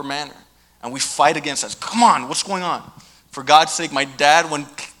proper manner. And we fight against that. Come on, what's going on? For God's sake, my dad, when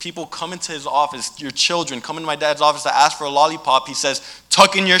people come into his office, your children come into my dad's office to ask for a lollipop, he says,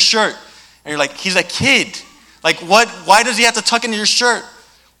 tuck in your shirt. And you're like, he's a kid. Like, what? Why does he have to tuck in your shirt?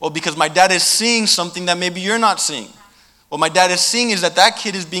 Well, because my dad is seeing something that maybe you're not seeing. What my dad is seeing is that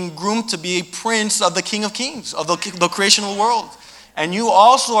kid is being groomed to be a prince of the King of Kings, of the creation of the world. And you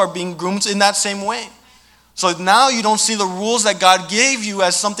also are being groomed in that same way. So now you don't see the rules that God gave you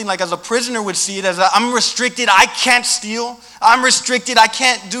as something like as a prisoner would see it as I'm restricted, I can't steal. I'm restricted, I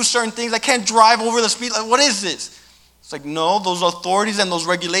can't do certain things. I can't drive over the speed. Like, what is this? It's like, no, those authorities and those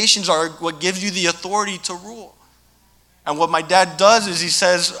regulations are what gives you the authority to rule. And what my dad does is he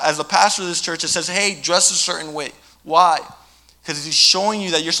says, as the pastor of this church, it says, hey, dress a certain way. Why? Because he's showing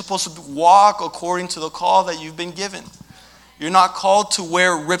you that you're supposed to walk according to the call that you've been given. You're not called to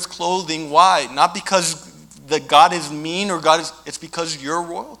wear ripped clothing. Why? Not because that God is mean or it's because you're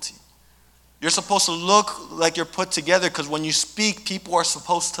royalty. You're supposed to look like you're put together because when you speak, people are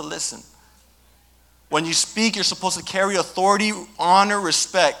supposed to listen. When you speak, you're supposed to carry authority, honor,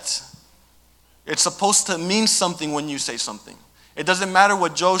 respect. It's supposed to mean something when you say something. It doesn't matter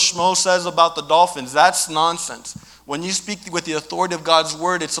what Joe Schmo says about the Dolphins. That's nonsense. When you speak with the authority of God's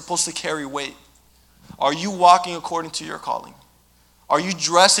word, it's supposed to carry weight. Are you walking according to your calling? Are you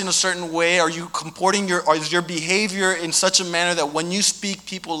dressed in a certain way? Are you comporting or is your behavior in such a manner that when you speak,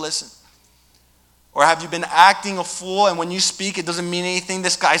 people listen? Or have you been acting a fool and when you speak, it doesn't mean anything?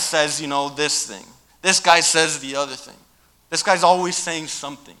 This guy says, this thing. This guy says the other thing. This guy's always saying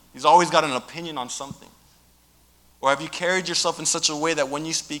something. He's always got an opinion on something. Or have you carried yourself in such a way that when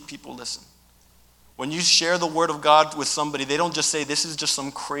you speak, people listen? When you share the word of God with somebody, they don't just say, this is just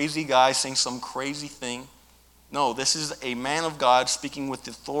some crazy guy saying some crazy thing. No, this is a man of God speaking with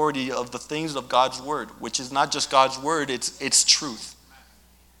the authority of the things of God's word, which is not just God's word, it's truth.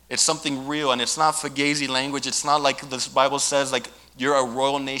 It's something real, and it's not fugazi language. It's not like the Bible says, like, you're a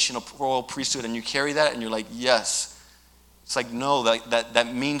royal nation, a royal priesthood, and you carry that, and you're like, yes. It's like, no,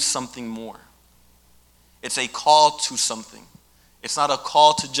 that means something more. It's a call to something. It's not a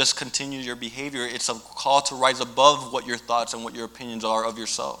call to just continue your behavior. It's a call to rise above what your thoughts and what your opinions are of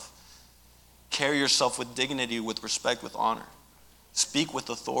yourself. Carry yourself with dignity, with respect, with honor. Speak with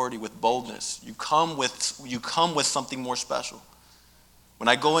authority, with boldness. You come with something more special. When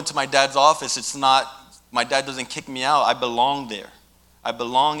I go into my dad's office, it's not, my dad doesn't kick me out. I belong there. I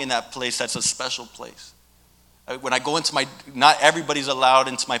belong in that place. That's a special place. When I go into not everybody's allowed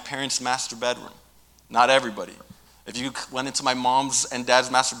into my parents' master bedroom. Not everybody. If you went into my mom's and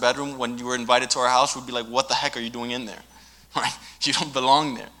dad's master bedroom when you were invited to our house, we'd be like, what the heck are you doing in there? Right? You don't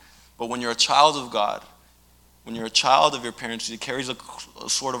belong there. But when you're a child of God, when you're a child of your parents, it carries a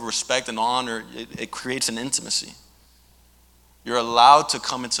sort of respect and honor. It creates an intimacy. You're allowed to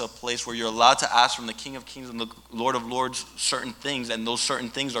come into a place where you're allowed to ask from the King of Kings and the Lord of Lords certain things, and those certain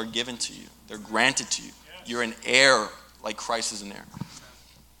things are given to you. They're granted to you. You're an heir like Christ is an heir.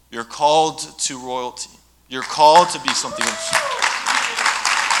 You're called to royalty. You're called to be something else.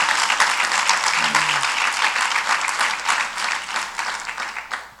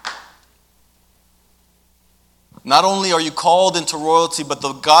 Not only are you called into royalty, but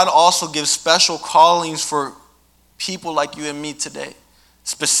God also gives special callings for people like you and me today.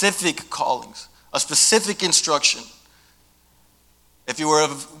 Specific callings, a specific instruction. If you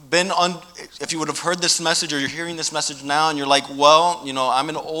would have heard this message, or you're hearing this message now and you're like, well, I'm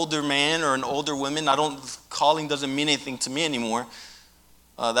an older man or an older woman, calling doesn't mean anything to me anymore.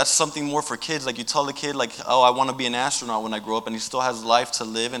 That's something more for kids. Like, you tell the kid, like, oh, I want to be an astronaut when I grow up, and he still has life to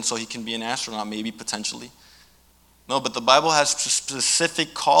live, and so he can be an astronaut maybe, potentially. No, but the Bible has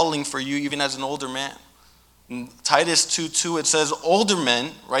specific calling for you even as an older man. In Titus 2:2, it says older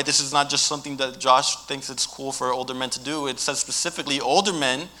men, right? This is not just something that Josh thinks it's cool for older men to do. It says specifically, older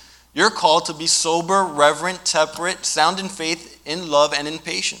men, you're called to be sober, reverent, temperate, sound in faith, in love, and in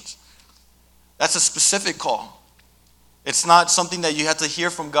patience. That's a specific call. It's not something that you have to hear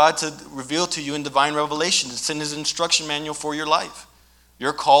from God to reveal to you in divine revelation. It's in his instruction manual for your life.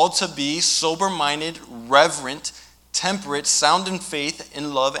 You're called to be sober-minded, reverent, temperate, sound in faith,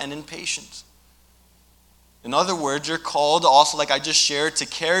 in love, and in patience. In other words, you're called also, like I just shared, to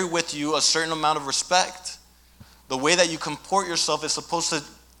carry with you a certain amount of respect. The way that you comport yourself is supposed to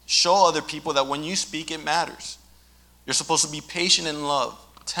show other people that when you speak, it matters. You're supposed to be patient in love,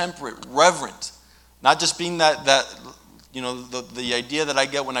 temperate, reverent. Not just being the idea that I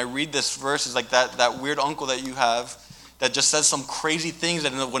get when I read this verse is like that weird uncle that you have that just says some crazy things,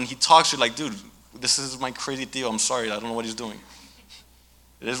 and when he talks, you're like, dude, this is my crazy Theo. I'm sorry, I don't know what he's doing.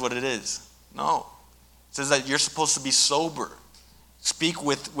 It is what it is. No. It says that you're supposed to be sober, speak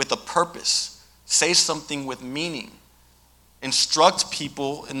with a purpose, say something with meaning, instruct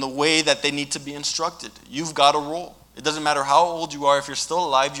people in the way that they need to be instructed. You've got a role. It doesn't matter how old you are, if you're still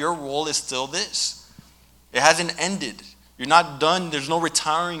alive, your role is still this. It hasn't ended. You're not done. There's no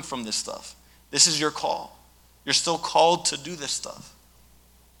retiring from this stuff. This is your call. You're still called to do this stuff.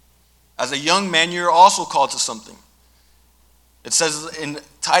 As a young man, you're also called to something. It says in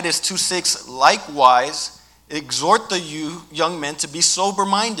Titus 2:6, likewise, exhort the young men to be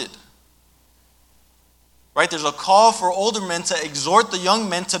sober-minded. Right? There's a call for older men to exhort the young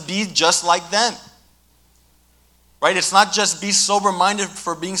men to be just like them. Right? It's not just be sober-minded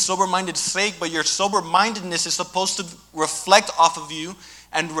for being sober-minded's sake, but your sober-mindedness is supposed to reflect off of you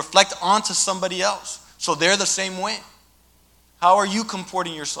and reflect onto somebody else. So they're the same way. How are you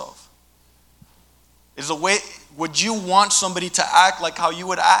comporting yourself? Would you want somebody to act like how you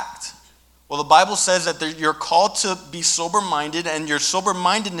would act? Well, the Bible says that you're called to be sober-minded, and your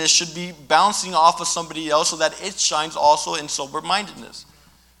sober-mindedness should be bouncing off of somebody else so that it shines also in sober-mindedness.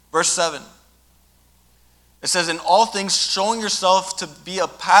 Verse 7. It says, in all things showing yourself to be a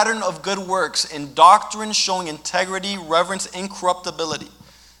pattern of good works, in doctrine showing integrity, reverence, incorruptibility.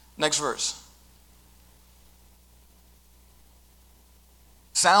 Next verse.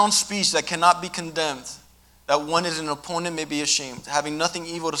 Sound speech that cannot be condemned, that one is an opponent may be ashamed, having nothing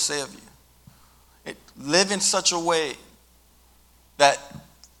evil to say of you. Live in such a way that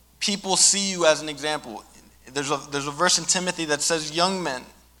people see you as an example. There's a verse in Timothy that says, young men,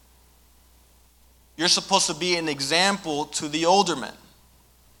 you're supposed to be an example to the older men.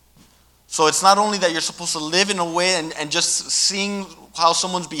 So it's not only that you're supposed to live in a way and just seeing how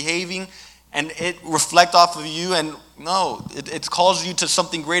someone's behaving and it reflect off of you, and no, it calls you to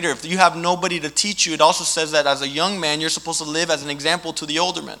something greater. If you have nobody to teach you, it also says that as a young man, you're supposed to live as an example to the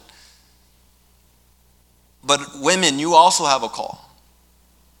older men. But women, you also have a call.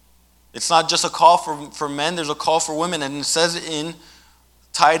 It's not just a call for men, there's a call for women. And it says in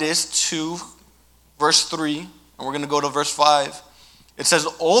Titus 2, verse 3, and we're going to go to verse 5. It says,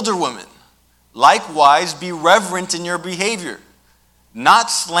 older women, likewise be reverent in your behavior, not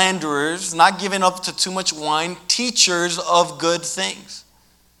slanderers, not giving up to too much wine, teachers of good things.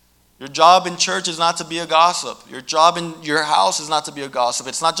 Your job in church is not to be a gossip. Your job in your house is not to be a gossip.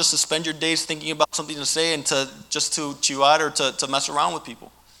 It's not just to spend your days thinking about something to say and to chew out or to mess around with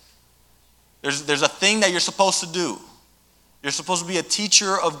people. There's a thing that you're supposed to do. You're supposed to be a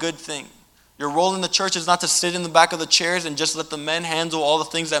teacher of good things. Your role in the church is not to sit in the back of the chairs and just let the men handle all the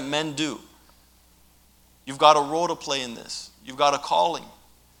things that men do. You've got a role to play in this. You've got a calling.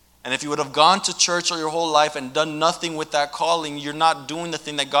 And if you would have gone to church your whole life and done nothing with that calling, you're not doing the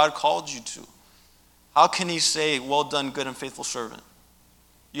thing that God called you to. How can he say, well done, good and faithful servant?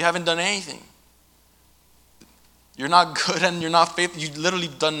 You haven't done anything. You're not good and you're not faithful. You've literally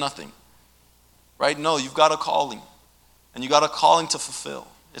done nothing. Right? No, you've got a calling. And you got a calling to fulfill.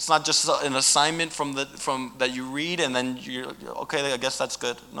 It's not just an assignment from that you read and then you're okay, I guess that's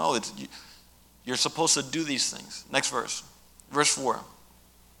good. No, you're supposed to do these things. Next verse. Verse 4.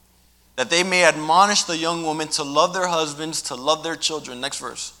 That they may admonish the young women to love their husbands, to love their children. Next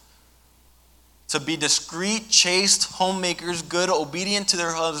verse. To be discreet, chaste, homemakers, good, obedient to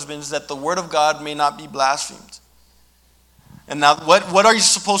their husbands, that the word of God may not be blasphemed. And now, what are you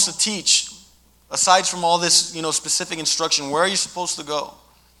supposed to teach? Aside from all this, specific instruction, where are you supposed to go?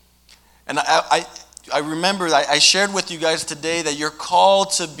 And I remember, I shared with you guys today that you're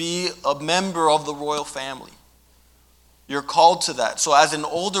called to be a member of the royal family. You're called to that. So as an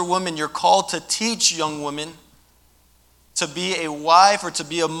older woman, you're called to teach young women to be a wife or to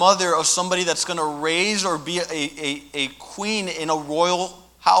be a mother of somebody that's going to raise or be a queen in a royal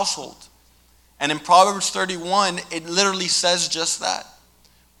household. And in Proverbs 31, it literally says just that.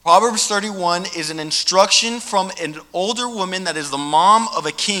 Proverbs 31 is an instruction from an older woman that is the mom of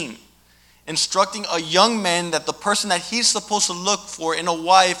a king, instructing a young man that the person that he's supposed to look for in a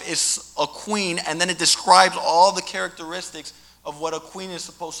wife is a queen, and then it describes all the characteristics of what a queen is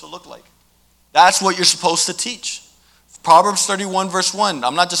supposed to look like. That's what you're supposed to teach. Proverbs 31 verse 1,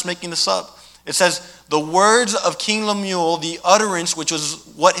 I'm not just making this up. It says, the words of King Lemuel, the utterance which was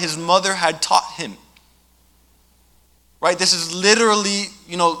what his mother had taught him. Right? This is literally,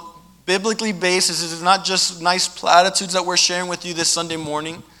 biblically based. This is not just nice platitudes that we're sharing with you this Sunday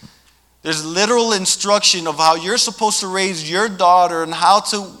morning. There's literal instruction of how you're supposed to raise your daughter and how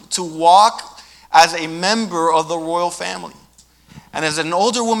to walk as a member of the royal family. And as an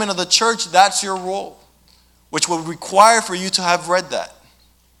older woman of the church, that's your role, which would require for you to have read that.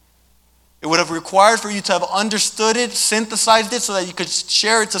 It would have required for you to have understood it, synthesized it, so that you could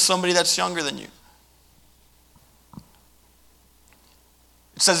share it to somebody that's younger than you.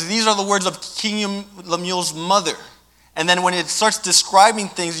 It says, these are the words of King Lemuel's mother. And then when it starts describing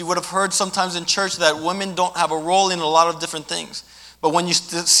things, you would have heard sometimes in church that women don't have a role in a lot of different things. But when you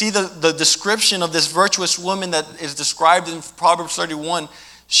see the description of this virtuous woman that is described in Proverbs 31,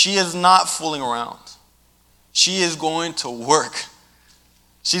 she is not fooling around. She is going to work.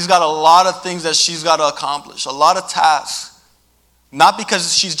 She's got a lot of things that she's got to accomplish, a lot of tasks. Not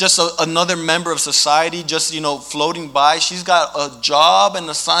because she's just another member of society, just, floating by. She's got a job and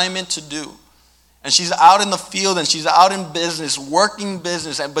assignment to do. And she's out in the field and she's out in business, working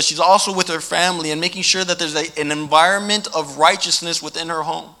business, but she's also with her family and making sure that there's an environment of righteousness within her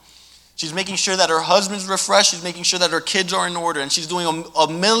home. She's making sure that her husband's refreshed. She's making sure that her kids are in order. And she's doing a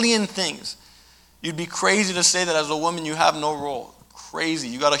million things. You'd be crazy to say that as a woman you have no role. Crazy.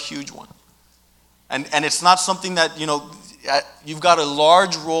 You got a huge one. And it's not something that, you've got a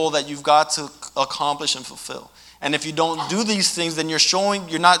large role that you've got to accomplish and fulfill. And if you don't do these things, then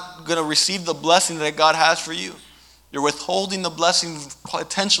you're not going to receive the blessing that God has for you. You're withholding the blessing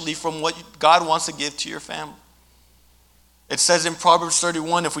potentially from what God wants to give to your family. It says in Proverbs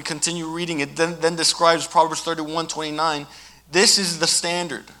 31, if we continue reading it, then describes Proverbs 31:29. This is the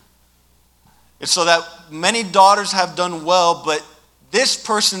standard. It's so that many daughters have done well, but this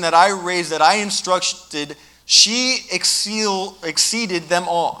person that I raised, that I instructed, she exceeded them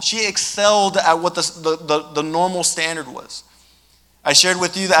all. She excelled at what the normal standard was. I shared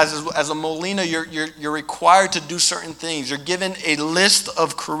with you that as a Molina, you're required to do certain things. You're given a list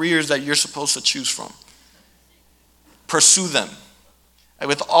of careers that you're supposed to choose from. Pursue them. And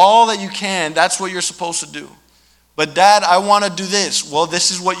with all that you can, that's what you're supposed to do. But Dad, I want to do this. Well,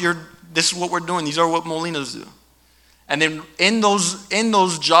 this is what we're doing. These are what Molinas do. And then in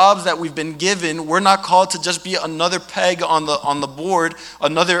those jobs that we've been given, we're not called to just be another peg on the board,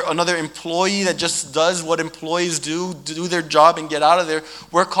 another employee that just does what employees do their job and get out of there.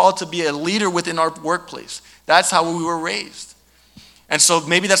 We're called to be a leader within our workplace. That's how we were raised. And so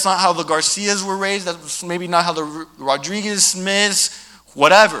maybe that's not how the Garcias were raised. That's maybe not how the Rodriguez, Smiths,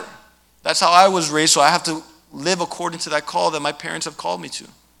 whatever. That's how I was raised, so I have to live according to that call that my parents have called me to.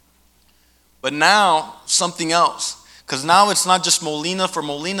 But now, something else. Because now it's not just Molina for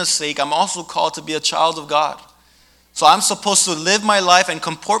Molina's sake. I'm also called to be a child of God. So I'm supposed to live my life and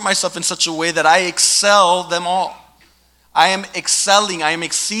comport myself in such a way that I excel them all. I am excelling. I am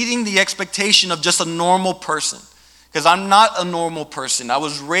exceeding the expectation of just a normal person. Because I'm not a normal person. I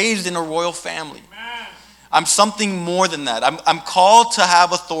was raised in a royal family. I'm something more than that. I'm called to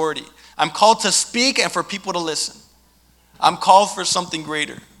have authority. I'm called to speak and for people to listen. I'm called for something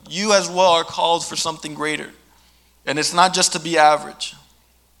greater. You as well are called for something greater. And it's not just to be average.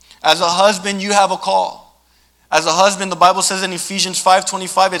 As a husband, you have a call. As a husband, the Bible says in Ephesians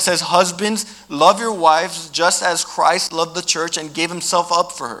 5:25, it says, husbands, love your wives just as Christ loved the church and gave himself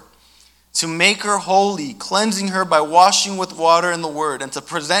up for her, to make her holy, cleansing her by washing with water in the word, and to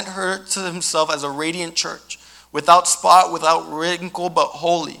present her to himself as a radiant church, without spot, without wrinkle, but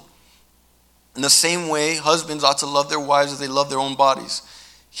holy. In the same way, husbands ought to love their wives as they love their own bodies.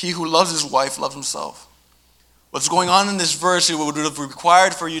 He who loves his wife loves himself. What's going on in this verse, it would have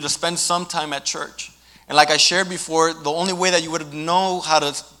required for you to spend some time at church. And like I shared before, the only way that you would know how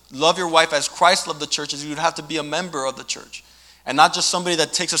to love your wife as Christ loved the church is you would have to be a member of the church. And not just somebody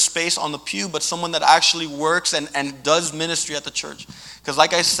that takes a space on the pew, but someone that actually works and does ministry at the church. Because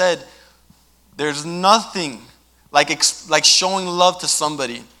like I said, there's nothing like showing love to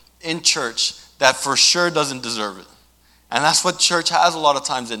somebody in church that for sure doesn't deserve it. And that's what church has a lot of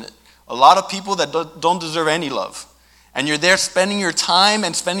times in it. A lot of people that don't deserve any love. And you're there spending your time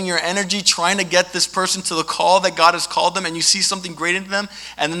and spending your energy trying to get this person to the call that God has called them, and you see something great in them,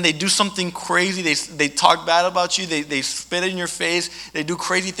 and then they do something crazy. They talk bad about you. They spit in your face. They do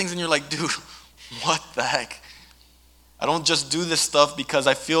crazy things, and you're like, dude, what the heck? I don't just do this stuff because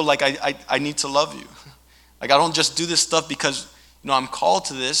I feel like I need to love you. Like I don't just do this stuff because I'm called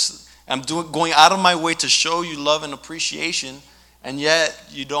to this. I'm going out of my way to show you love and appreciation, and yet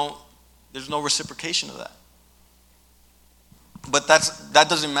there's no reciprocation of that. But that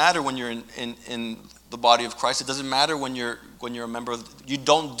doesn't matter when you're in the body of Christ. It doesn't matter when you're a member of. You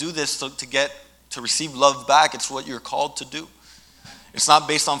don't do this to receive love back. It's what you're called to do. It's not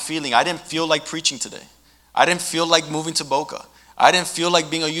based on feeling. I didn't feel like preaching today. I didn't feel like moving to Boca. I didn't feel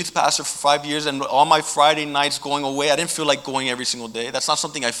like being a youth pastor for 5 years and all my Friday nights going away. I didn't feel like going every single day. That's not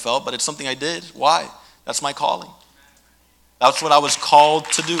something I felt, but it's something I did. Why? That's my calling. That's what I was called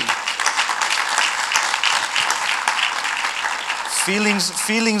to do.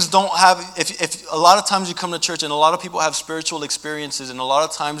 Feelings don't have, if a lot of times you come to church and a lot of people have spiritual experiences and a lot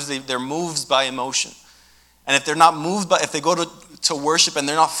of times they're moved by emotion. And if they're not moved by, if they go to worship and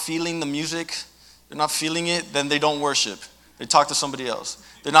they're not feeling the music, they're not feeling it, then they don't worship. They talk to somebody else.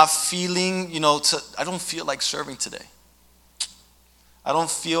 They're not feeling, I don't feel like serving today. I don't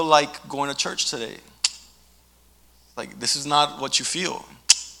feel like going to church today. Like, this is not what you feel.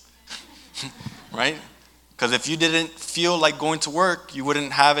 Right? Because if you didn't feel like going to work, you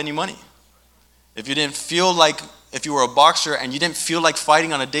wouldn't have any money. If you didn't feel like, if you were a boxer and you didn't feel like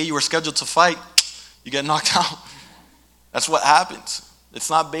fighting on a day you were scheduled to fight, you get knocked out. That's what happens. It's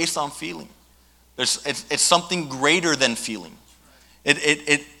not based on feeling. It's something greater than feeling.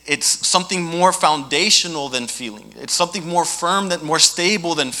 It's something more foundational than feeling. It's something more firm, more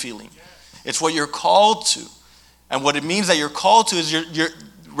stable than feeling. It's what you're called to. And what it means that you're called to is you're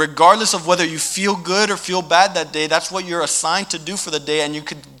regardless of whether you feel good or feel bad that day, that's what you're assigned to do for the day, and you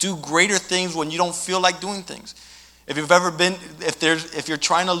could do greater things when you don't feel like doing things. If you've ever been, if you're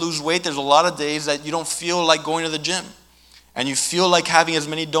trying to lose weight, there's a lot of days that you don't feel like going to the gym, and you feel like having as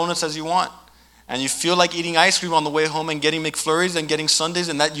many donuts as you want, and you feel like eating ice cream on the way home and getting McFlurries and getting sundaes,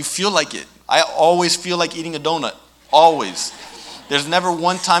 and that you feel like it. I always feel like eating a donut, always. There's never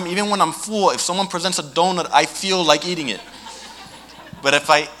one time, even when I'm full, if someone presents a donut, I feel like eating it. But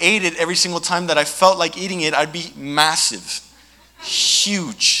if I ate it every single time that I felt like eating it, I'd be massive,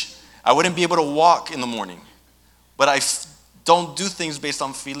 huge. I wouldn't be able to walk in the morning. But I don't do things based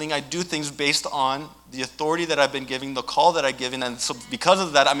on feeling. I do things based on the authority that I've been given, the call that I've given. And so because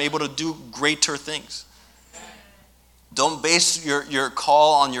of that, I'm able to do greater things. Don't base your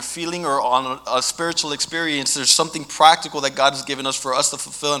call on your feeling or on a spiritual experience. There's something practical that God has given us for us to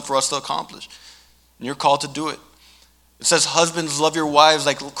fulfill and for us to accomplish. And you're called to do it. It says, husbands, love your wives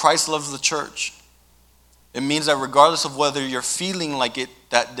like Christ loves the church. It means that regardless of whether you're feeling like it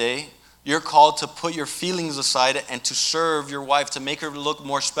that day, you're called to put your feelings aside and to serve your wife, to make her look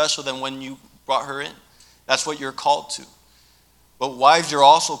more special than when you brought her in. That's what you're called to. But wives, you're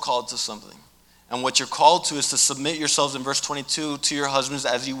also called to something. And what you're called to is to submit yourselves in verse 22 to your husbands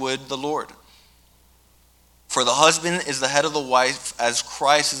as you would the Lord. For the husband is the head of the wife, as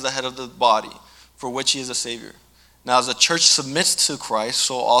Christ is the head of the body, for which he is a Savior. Now, as the church submits to Christ,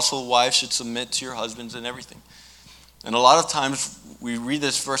 so also wives should submit to your husbands in everything. And a lot of times we read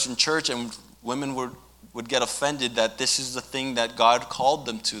this verse in church and women would get offended that this is the thing that God called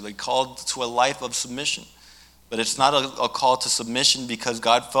them to. They called to a life of submission. But it's not a call to submission because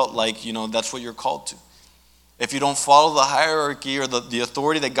God felt like, that's what you're called to. If you don't follow the hierarchy or the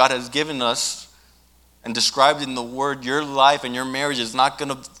authority that God has given us and described in the Word, your life and your marriage is not going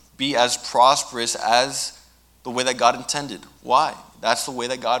to be as prosperous as the way that God intended. Why? That's the way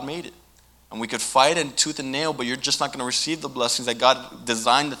that God made it. And we could fight in tooth and nail, but you're just not going to receive the blessings that God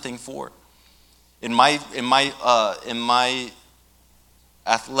designed the thing for. In my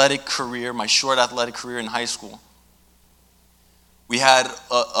athletic career, my short athletic career in high school, we had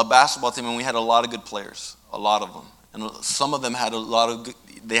a basketball team and we had a lot of good players, a lot of them. And some of them had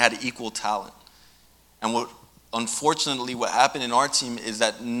they had equal talent. And unfortunately, what happened in our team is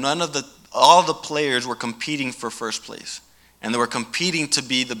that all the players were competing for first place. And they were competing to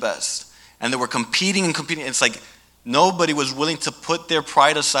be the best. And they were competing and competing. It's like nobody was willing to put their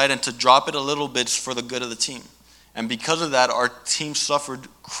pride aside and to drop it a little bit for the good of the team. And because of that, our team suffered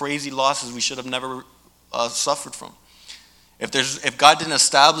crazy losses we should have never suffered from. If God didn't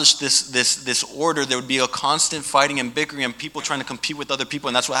establish this order, there would be a constant fighting and bickering and people trying to compete with other people.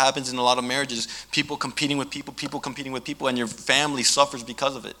 And that's what happens in a lot of marriages. People competing with people competing with people, and your family suffers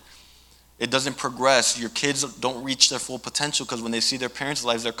because of it. It doesn't progress. Your kids don't reach their full potential because when they see their parents'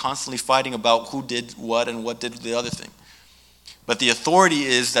 lives, they're constantly fighting about who did what and what did the other thing. But the authority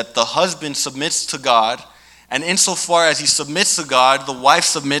is that the husband submits to God, and insofar as he submits to God, the wife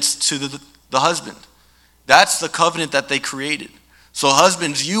submits to the husband. That's the covenant that they created. So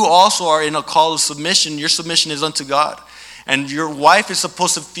husbands, you also are in a call of submission. Your submission is unto God. And your wife is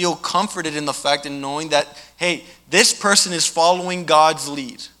supposed to feel comforted in the fact and knowing that, hey, this person is following God's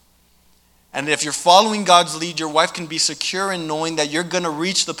lead. And if you're following God's lead, your wife can be secure in knowing that you're going to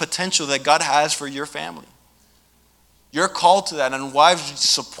reach the potential that God has for your family. You're called to that. And wives,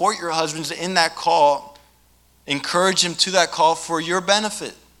 support your husbands in that call. Encourage him to that call for your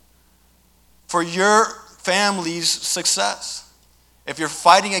benefit, for your family's success. If you're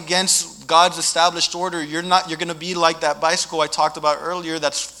fighting against God's established order, you're going to be like that bicycle I talked about earlier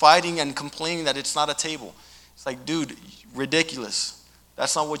that's fighting and complaining that it's not a table. It's like, dude, ridiculous.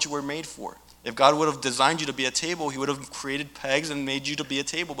 That's not what you were made for. If God would have designed you to be a table, he would have created pegs and made you to be a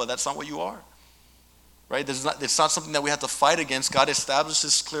table, but that's not what you are. Right? It's not something that we have to fight against. God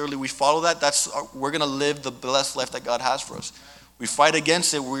establishes clearly. We follow that. We're going to live the blessed life that God has for us. We fight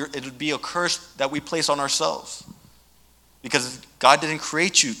against it. It would be a curse that we place on ourselves. Because God didn't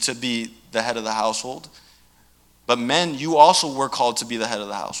create you to be the head of the household. But men, you also were called to be the head of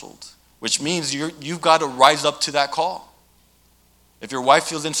the household. Which means you've got to rise up to that call. If your wife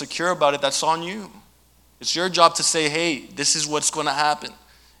feels insecure about it, that's on you. It's your job to say, hey, this is what's going to happen.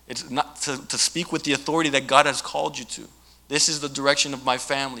 It's not to speak with the authority that God has called you to. This is the direction of my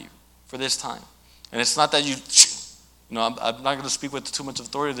family for this time. And it's not that I'm not going to speak with too much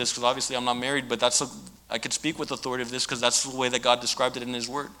authority of this because obviously I'm not married, but I could speak with authority of this because that's the way that God described it in his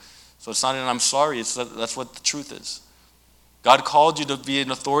word. So it's not an I'm sorry, that's what the truth is. God called you to be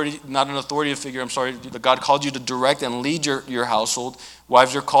an authority, not an authority figure, God called you to direct and lead your household.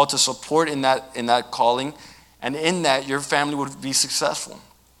 Wives, you're called to support in that calling, and in that your family would be successful.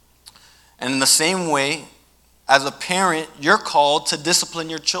 And in the same way, as a parent, you're called to discipline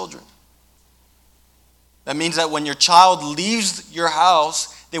your children. That means that when your child leaves your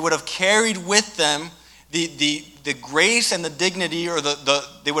house, they would have carried with them the grace and the dignity, or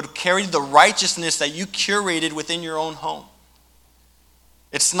they would have carried the righteousness that you curated within your own home.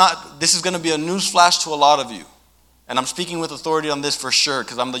 This is going to be a news flash to a lot of you. And I'm speaking with authority on this for sure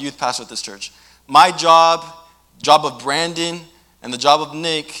because I'm the youth pastor at this church. My job of Brandon, and the job of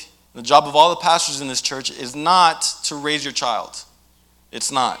Nick, the job of all the pastors in this church is not to raise your child.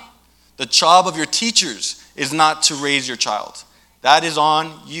 It's not. The job of your teachers is not to raise your child. That is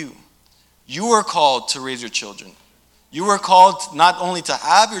on you. You are called to raise your children. You are called not only to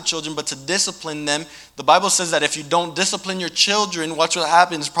have your children, but to discipline them. The Bible says that if you don't discipline your children, watch what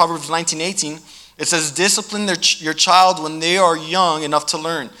happens. Proverbs 19:18. It says, discipline your child when they are young enough to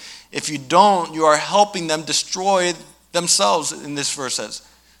learn. If you don't, you are helping them destroy themselves, in this verse says.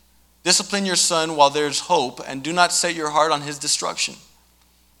 Discipline your son while there's hope, and do not set your heart on his destruction.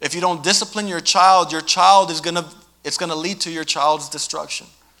 If you don't discipline your child is it's gonna lead to your child's destruction.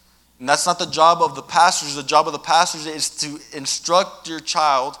 And that's not the job of the pastors. The job of the pastors is to instruct your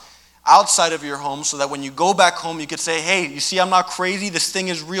child outside of your home so that when you go back home, you could say, hey, you see, I'm not crazy. This thing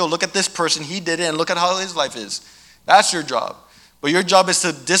is real. Look at this person. He did it, and look at how his life is. That's your job. But your job is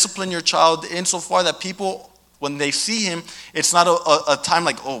to discipline your child insofar that people, when they see him, it's not a time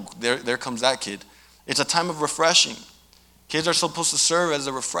like, oh, there comes that kid. It's a time of refreshing. Kids are supposed to serve as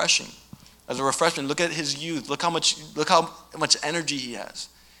a refreshment. Look at his youth. Look how much energy he has.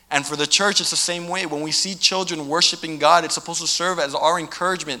 And for the church, it's the same way. When we see children worshiping God, it's supposed to serve as our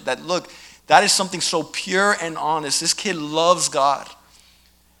encouragement that, look, that is something so pure and honest. This kid loves God.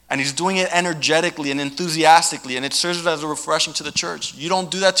 And he's doing it energetically and enthusiastically, and it serves as a refreshing to the church. You don't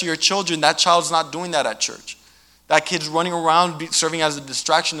do that to your children, that child's not doing that at church. That kid's running around serving as a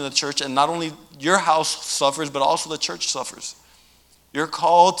distraction in the church, and not only your house suffers, but also the church suffers. You're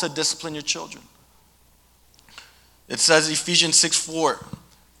called to discipline your children. It says Ephesians 6:4,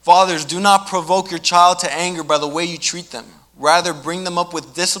 fathers, do not provoke your child to anger by the way you treat them. Rather, bring them up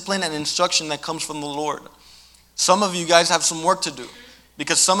with discipline and instruction that comes from the Lord. Some of you guys have some work to do.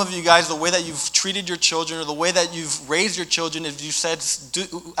 Because some of you guys, the way that you've treated your children or the way that you've raised your children is you said,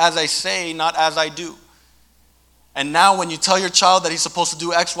 do as I say, not as I do. And now when you tell your child that he's supposed to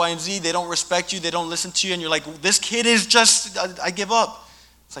do X, Y, and Z, they don't respect you, they don't listen to you, and you're like, this kid is just, I give up.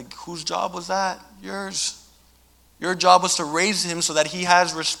 It's like, whose job was that? Yours. Your job was to raise him so that he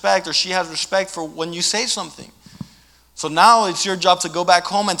has respect or she has respect for when you say something. So now it's your job to go back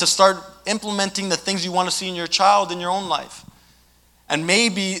home and to start implementing the things you want to see in your child in your own life. And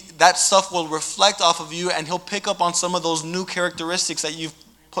maybe that stuff will reflect off of you and he'll pick up on some of those new characteristics that you've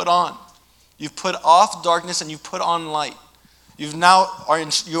put on. You've put off darkness and you've put on light. You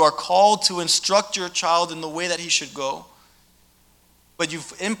are called to instruct your child in the way that he should go. But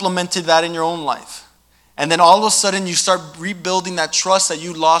you've implemented that in your own life. And then all of a sudden you start rebuilding that trust that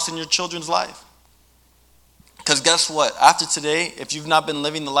you lost in your children's life. Because guess what? After today, if you've not been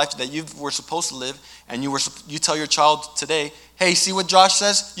living the life that you were supposed to live, and you tell your child today, hey, see what Josh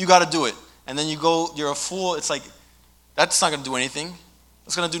says? You got to do it. And then you go, you're a fool. It's like, that's not going to do anything.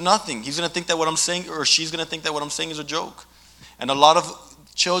 It's going to do nothing. He's going to think that what I'm saying, or she's going to think that what I'm saying is a joke. And a lot of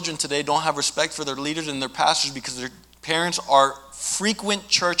children today don't have respect for their leaders and their pastors because their parents are frequent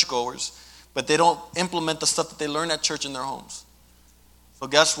churchgoers, but they don't implement the stuff that they learn at church in their homes. So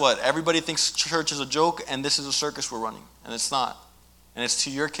guess what? Everybody thinks church is a joke and this is a circus we're running. And it's not. And it's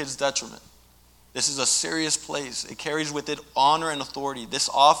to your kids' detriment. This is a serious place. It carries with it honor and authority. This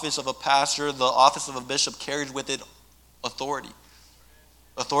office of a pastor, the office of a bishop, carries with it authority.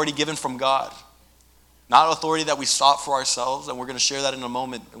 Authority given from God. Not authority that we sought for ourselves, and we're going to share that in a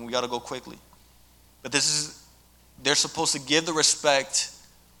moment, and we got to go quickly. But they're supposed to give the respect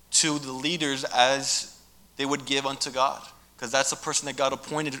to the leaders as they would give unto God. Because that's the person that God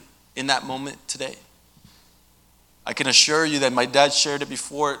appointed in that moment today. I can assure you that my dad shared it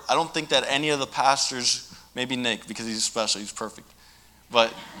before. I don't think that any of the pastors, maybe Nick, because he's special, he's perfect.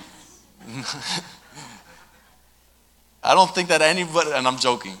 But I don't think that anybody, and I'm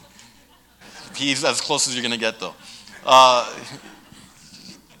joking. He's as close as you're going to get though.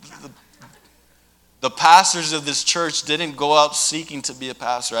 The pastors of this church didn't go out seeking to be a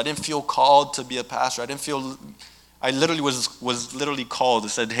pastor. I didn't feel called to be a pastor. I literally was literally called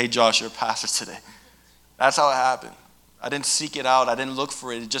and said, hey Josh, you're a pastor today. That's how it happened. I didn't seek it out. I didn't look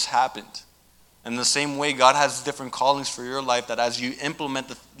for it. It just happened. And the same way, God has different callings for your life that as you implement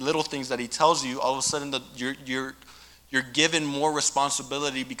the little things that he tells you, all of a sudden you're given more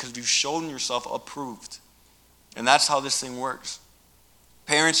responsibility because you've shown yourself approved. And that's how this thing works.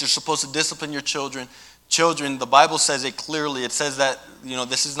 Parents, you're supposed to discipline your children. Children, the Bible says it clearly. It says that,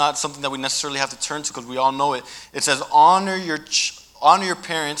 this is not something that we necessarily have to turn to because we all know it. It says, honor your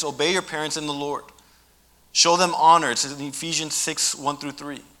parents, obey your parents in the Lord. Show them honor. It says in Ephesians 6,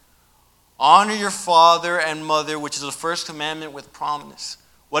 1-3. Honor your father and mother, which is the first commandment with promise.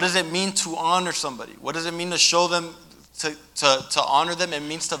 What does it mean to honor somebody? What does it mean to show them, to honor them? It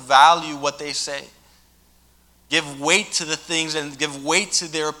means to value what they say. Give weight to the things and give weight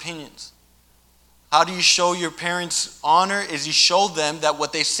to their opinions. How do you show your parents honor? Is you show them that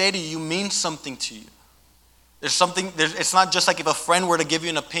what they say to you means something to you. It's not just like if a friend were to give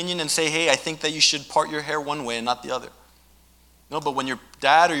you an opinion and say, hey, I think that you should part your hair one way and not the other. No, but when your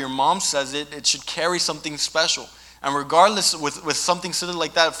dad or your mom says it, it should carry something special. And regardless, with something silly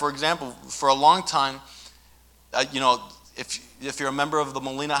like that, for example, for a long time, if you're a member of the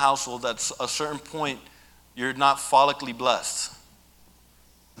Molina household, at a certain point, you're not follically blessed.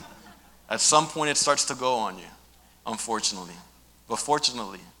 At some point, it starts to go on you, unfortunately. But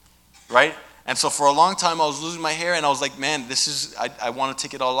fortunately, right? And so for a long time, I was losing my hair, and I was like, man, I want to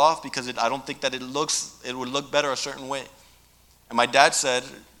take it all off because I don't think that it would look better a certain way. And my dad said,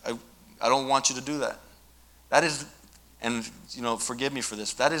 I don't want you to do that. That is, and forgive me for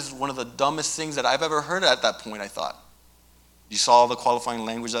this, that is one of the dumbest things that I've ever heard at that point, I thought. You saw all the qualifying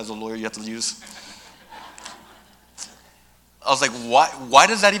language as a lawyer you have to use? I was like, why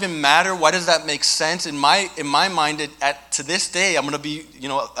does that even matter? Why does that make sense? In my mind, to this day, I'm going to be,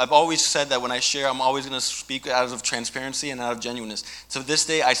 I've always said that when I share, I'm always going to speak out of transparency and out of genuineness. To this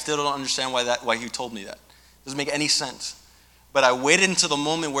day, I still don't understand why he told me that. It doesn't make any sense. But I waited until the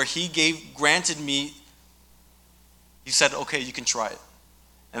moment where he granted me, he said, okay, you can try it.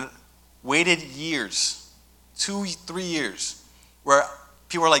 And waited years, 2-3 years, where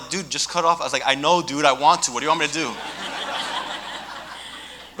people were like, dude, just cut off. I was like, I know, dude, I want to. What do you want me to do?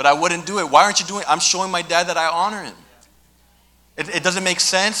 But I wouldn't do it. Why aren't you doing it? I'm showing my dad that I honor him. It doesn't make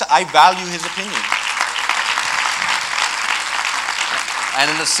sense. I value his opinion. And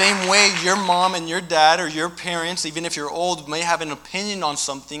in the same way, your mom and your dad or your parents, even if you're old, may have an opinion on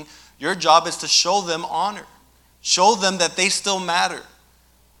something. Your job is to show them honor. Show them that they still matter.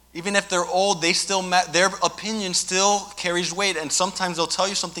 Even if they're old, they still their opinion still carries weight. And sometimes they'll tell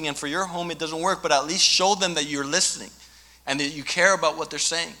you something, and for your home it doesn't work, but at least show them that you're listening and that you care about what they're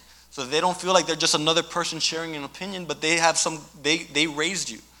saying. So they don't feel like they're just another person sharing an opinion, but they have they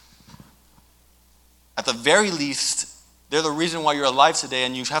raised you. At the very least, they're the reason why you're alive today,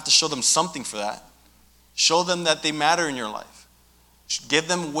 and you have to show them something for that. Show them that they matter in your life. Give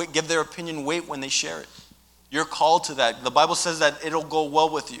their opinion weight when they share it. You're called to that. The Bible says that it'll go well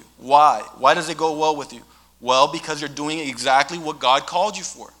with you. Why? Why does it go well with you? Well, because you're doing exactly what God called you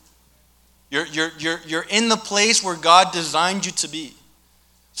for. You're in the place where God designed you to be.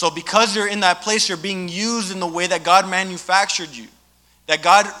 So because you're in that place, you're being used in the way that God manufactured you. That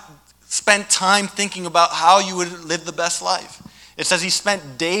God spent time thinking about how you would live the best life. It says he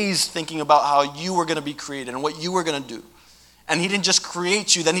spent days thinking about how you were going to be created and what you were going to do. And he didn't just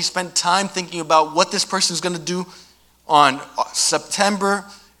create you, then he spent time thinking about what this person is going to do on September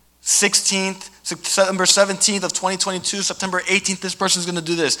 16th, September 17th of 2022, September 18th, this person's going to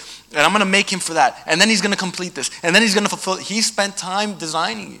do this. And I'm going to make him for that. And then he's going to complete this. And then he's going to fulfill it. He spent time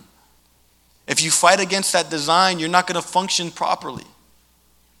designing you. If you fight against that design, you're not going to function properly.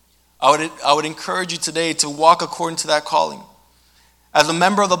 I would encourage you today to walk according to that calling. As a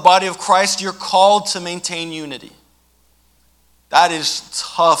member of the body of Christ, you're called to maintain unity. That is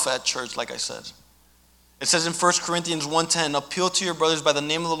tough at church, like I said. It says in 1 Corinthians 1:10, appeal to your brothers by the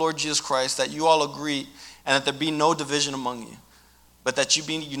name of the Lord Jesus Christ, that you all agree and that there be no division among you, but that you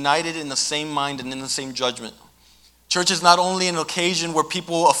be united in the same mind and in the same judgment. Church is not only an occasion where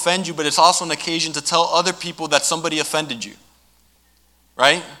people offend you, but it's also an occasion to tell other people that somebody offended you.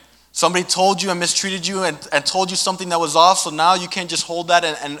 Right? Somebody told you and mistreated you and told you something that was off, so now you can't just hold that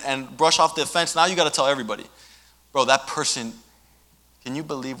and brush off the offense. Now you got to tell everybody. Bro, that person, can you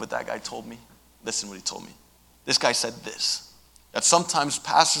believe what that guy told me? Listen what he told me. This guy said this. That sometimes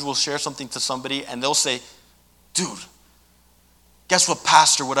pastors will share something to somebody and they'll say, dude, guess what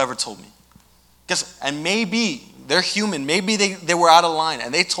pastor whatever told me? And maybe they're human. Maybe they were out of line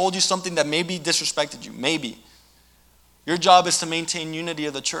and they told you something that maybe disrespected you. Maybe. Your job is to maintain unity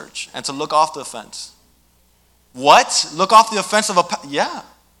of the church and to look off the offense. What? Look off the offense of yeah.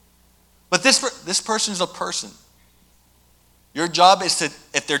 But this person's a person. Your job is to,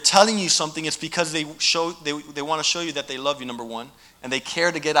 if they're telling you something, it's because they want to show you that they love you, number one, and they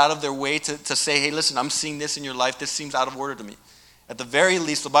care to get out of their way to say, hey, listen, I'm seeing this in your life. This seems out of order to me. At the very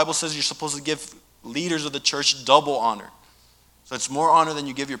least, the Bible says you're supposed to give leaders of the church double honor. So it's more honor than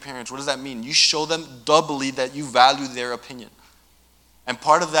you give your parents. What does that mean? You show them doubly that you value their opinion. And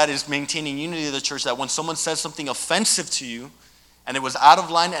part of that is maintaining unity of the church, that when someone says something offensive to you, and it was out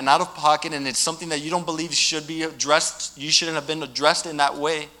of line and out of pocket, and it's something that you don't believe should be addressed, you shouldn't have been addressed in that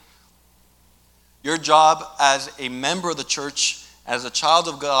way. Your job as a member of the church, as a child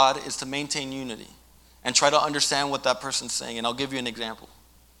of God, is to maintain unity and try to understand what that person's saying. And I'll give you an example.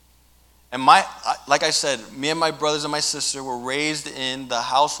 And like I said, me and my brothers and my sister were raised in the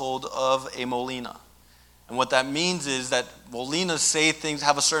household of a Molina. And what that means is that Molinas say things,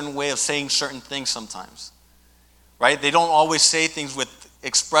 have a certain way of saying certain things sometimes. Right? They don't always say things with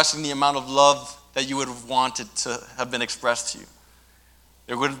expressing the amount of love that you would have wanted to have been expressed to you.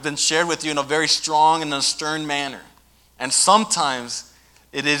 It would have been shared with you in a very strong and a stern manner. And sometimes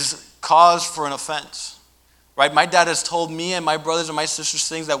it is cause for an offense. Right? My dad has told me and my brothers and my sisters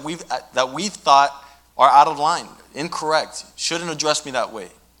things that we thought are out of line, incorrect, shouldn't address me that way.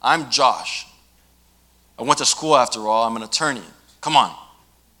 I'm Josh. I went to school after all. I'm an attorney. Come on.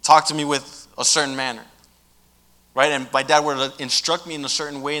 Talk to me with a certain manner. Right? And my dad would have instruct me in a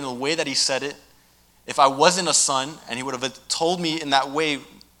certain way, in the way that he said it. If I wasn't a son, and he would have told me in that way,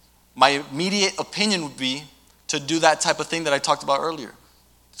 my immediate opinion would be to do that type of thing that I talked about earlier.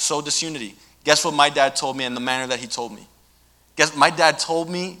 Sow disunity. Guess what my dad told me in the manner that he told me? Guess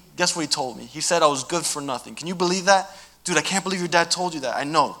what he told me? He said I was good for nothing. Can you believe that? Dude, I can't believe your dad told you that. I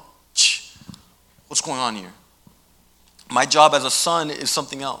know. What's going on here? My job as a son is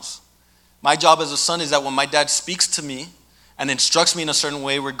something else. My job as a son is that when my dad speaks to me and instructs me in a certain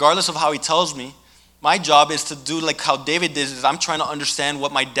way, regardless of how he tells me, my job is to do like how David did, is I'm trying to understand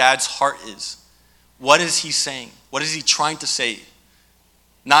what my dad's heart is. What is he saying? What is he trying to say?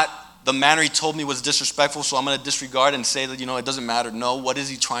 Not the manner he told me was disrespectful, so I'm going to disregard and say that, it doesn't matter. No, what is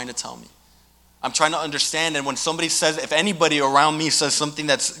he trying to tell me? I'm trying to understand, and when somebody says, if anybody around me says something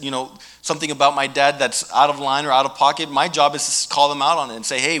that's, something about my dad that's out of line or out of pocket, my job is to call them out on it and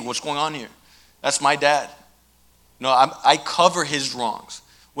say, hey, what's going on here? That's my dad. I cover his wrongs.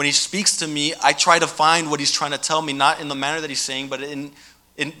 When he speaks to me, I try to find what he's trying to tell me, not in the manner that he's saying, but in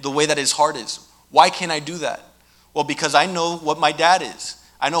the way that his heart is. Why can't I do that? Well, because I know what my dad is.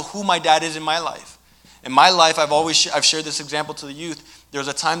 I know who my dad is in my life. In my life, I've shared this example to the youth. There was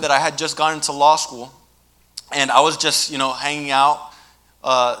a time that I had just gone into law school, and I was just, hanging out,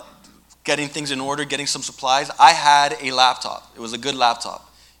 getting things in order, getting some supplies. I had a laptop. It was a good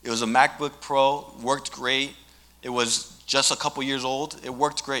laptop. It was a MacBook Pro, worked great. It was just a couple years old. It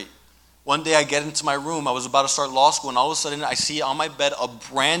worked great. One day I get into my room. I was about to start law school, and all of a sudden I see on my bed a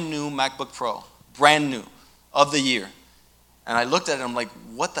brand new MacBook Pro, brand new, of the year. And I looked at it and I'm like,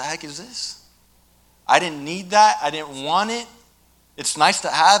 what the heck is this? I didn't need that. I didn't want it. It's nice to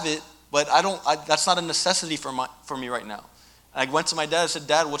have it, but that's not a necessity for me right now. And I went to my dad and said,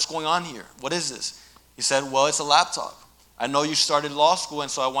 Dad, what's going on here? What is this? He said, well, it's a laptop. I know you started law school, and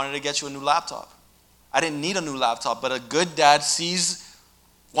so I wanted to get you a new laptop. I didn't need a new laptop, but a good dad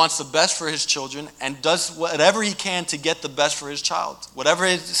wants the best for his children and does whatever he can to get the best for his child, whatever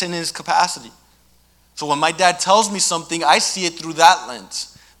is in his capacity. So when my dad tells me something, I see it through that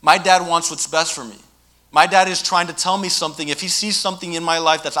lens. My dad wants what's best for me. My dad is trying to tell me something. If he sees something in my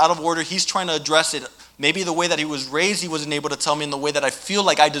life that's out of order, he's trying to address it. Maybe the way that he was raised, he wasn't able to tell me in the way that I feel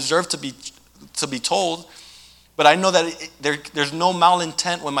like I deserve to be told. But I know that there's no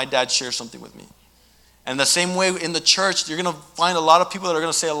malintent when my dad shares something with me. And the same way in the church, you're going to find a lot of people that are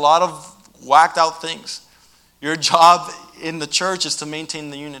going to say a lot of whacked out things. Your job in the church is to maintain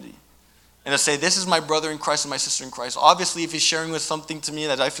the unity. And to say, this is my brother in Christ and my sister in Christ. Obviously, if he's sharing with something to me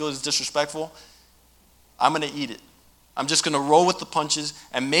that I feel is disrespectful, I'm going to eat it. I'm just going to roll with the punches,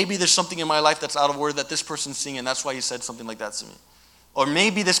 and maybe there's something in my life that's out of order that this person's seeing, and that's why he said something like that to me. Or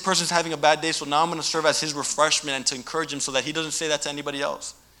maybe this person's having a bad day, so now I'm going to serve as his refreshment and to encourage him so that he doesn't say that to anybody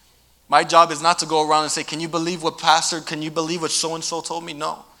else. My job is not to go around and say, can you believe what so-and-so told me?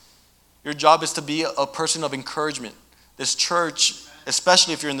 No. Your job is to be a person of encouragement. This church,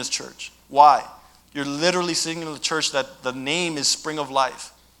 especially if you're in this church. Why? You're literally sitting in the church that the name is Spring of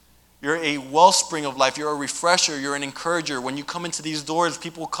Life. You're a wellspring of life. You're a refresher. You're an encourager. When you come into these doors,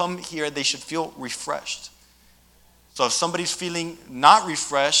 people come here, they should feel refreshed. So if somebody's feeling not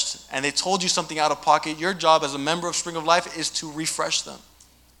refreshed and they told you something out of pocket, your job as a member of Spring of Life is to refresh them.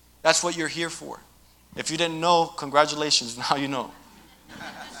 That's what you're here for. If you didn't know, congratulations, now you know.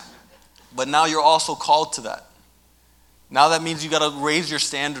 But now you're also called to that. Now that means you got to raise your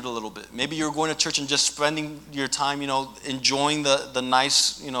standard a little bit. Maybe you're going to church and just spending your time, enjoying the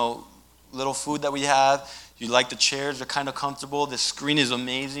nice, little food that we have. You like the chairs, they're kind of comfortable. The screen is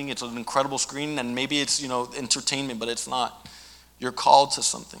amazing. It's an incredible screen, and maybe it's, entertainment, but it's not. You're called to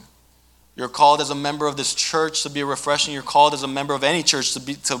something. You're called as a member of this church to be refreshing. You're called as a member of any church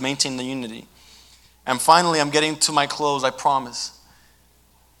to maintain the unity. And finally, I'm getting to my close, I promise.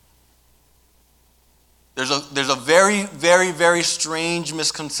 There's a very, very, very strange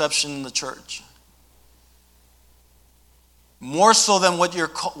misconception in the church. More so than what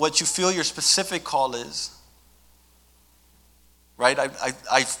you feel your specific call is. Right?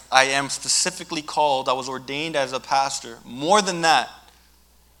 I am specifically called. I was ordained as a pastor. More than that,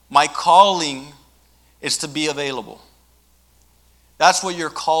 my calling is to be available. That's what you're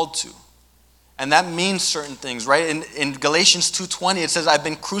called to. And that means certain things, right? In Galatians 2:20, it says, I've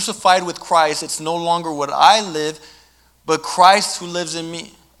been crucified with Christ. It's no longer what I live, but Christ who lives in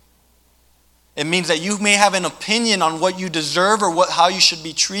me. It means that you may have an opinion on what you deserve or how you should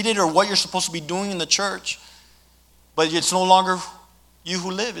be treated or what you're supposed to be doing in the church. But it's no longer you who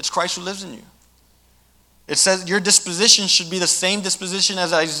live. It's Christ who lives in you. It says your disposition should be the same disposition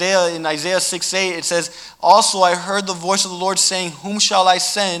as Isaiah in Isaiah 6:8. It says, also I heard the voice of the Lord saying, whom shall I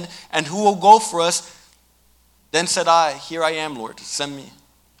send, and who will go for us? Then said I, here I am, Lord, send me.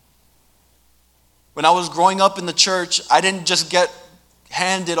 When I was growing up in the church, I didn't just get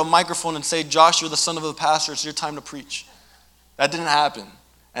handed a microphone and say, Josh, you're the son of the pastor, it's your time to preach. That didn't happen.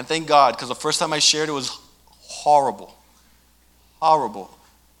 And thank God, because the first time I shared it was horrible. Horrible.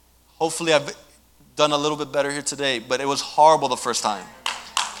 Hopefully I've done a little bit better here today, but it was horrible the first time.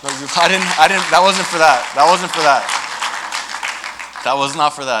 No, that wasn't for that. That wasn't for that. That was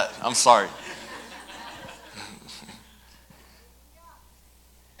not for that. I'm sorry.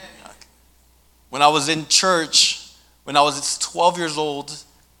 When I was in church, when I was 12 years old,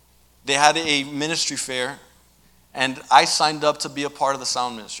 they had a ministry fair, and I signed up to be a part of the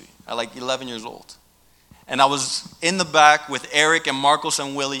sound ministry at like 11 years old. And I was in the back with Eric and Marcos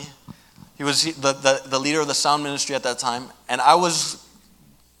and Willie. He was the leader of the sound ministry at that time. And I was,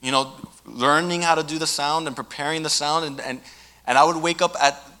 learning how to do the sound and preparing the sound. And I would wake up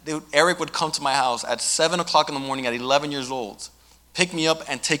Eric would come to my house at 7 o'clock in the morning at 11 years old, pick me up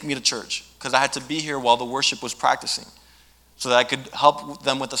and take me to church, because I had to be here while the worship was practicing so that I could help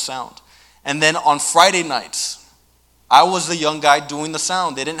them with the sound. And then on Friday nights, I was the young guy doing the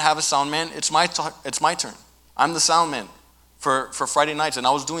sound. They didn't have a sound man. It's my turn. I'm the sound man for Friday nights, and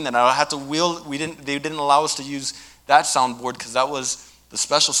I was doing that. I had to wheel. They didn't allow us to use that soundboard because that was the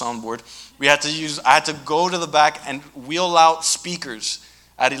special soundboard. I had to go to the back and wheel out speakers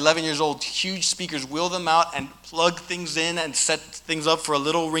at 11 years old, huge speakers, wheel them out and plug things in and set things up for a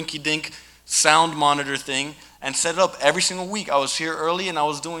little rinky-dink sound monitor thing and set it up every single week. I was here early and I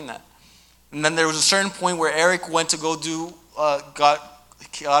was doing that. And then there was a certain point where Eric went to go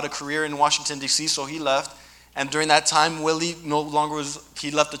got a career in Washington, D.C., so he left. And during that time, Willie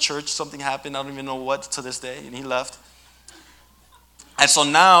he left the church. Something happened, I don't even know what to this day, and he left. And so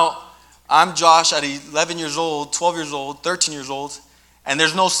now, I'm Josh at 11 years old, 12 years old, 13 years old, and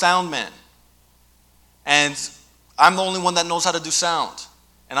there's no sound man. And I'm the only one that knows how to do sound.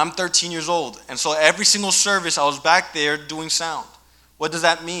 And I'm 13 years old. And so every single service, I was back there doing sound. What does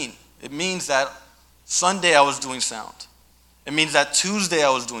that mean? It means that Sunday I was doing sound. It means that Tuesday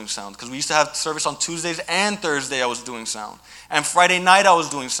I was doing sound, because we used to have service on Tuesdays and Thursday I was doing sound. And Friday night I was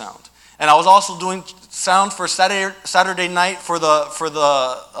doing sound. And I was also doing sound for Saturday night for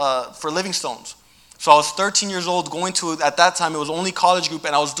Livingstones. So I was 13 years old going to, at that time it was only college group,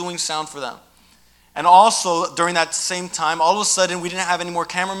 and I was doing sound for them. And also during that same time, all of a sudden we didn't have any more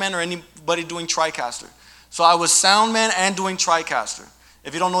cameramen or anybody doing TriCaster. So I was sound man and doing TriCaster.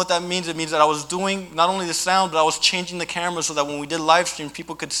 If you don't know what that means, it means that I was doing not only the sound, but I was changing the camera so that when we did live stream,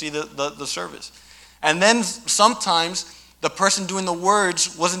 people could see the service. And then sometimes the person doing the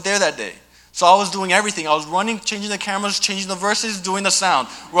words wasn't there that day. So I was doing everything. I was running, changing the cameras, changing the verses, doing the sound.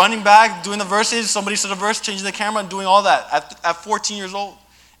 Running back, doing the verses, somebody said a verse, changing the camera, and doing all that at 14 years old,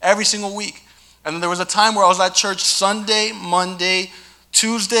 every single week. And then there was a time where I was at church Sunday, Monday,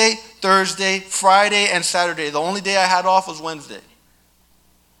 Tuesday, Thursday, Friday, and Saturday. The only day I had off was Wednesday.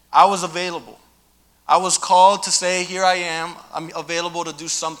 I was available. I was called to say, here I am. I'm available to do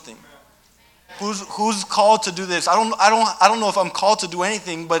something. Who's called to do this? I don't know if I'm called to do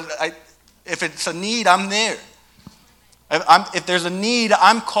anything, but if it's a need, I'm there. If there's a need,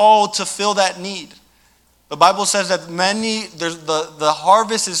 I'm called to fill that need. The Bible says that the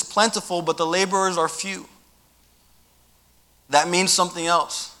harvest is plentiful, but the laborers are few. That means something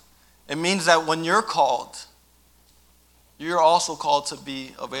else. It means that when you're called, you're also called to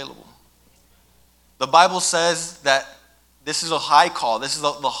be available. The Bible says that this is a high call. This is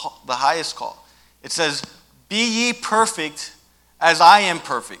the highest call. It says, be ye perfect as I am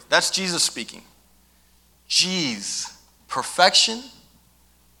perfect. That's Jesus speaking. Jeez. Perfection?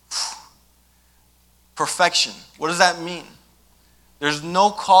 Perfection. What does that mean? There's no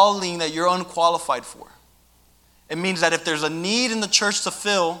calling that you're unqualified for. It means that if there's a need in the church to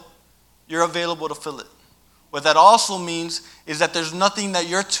fill, you're available to fill it. What that also means is that there's nothing that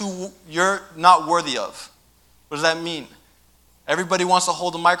you're not worthy of. What does that mean? Everybody wants to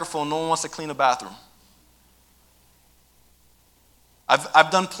hold a microphone. No one wants to clean a bathroom.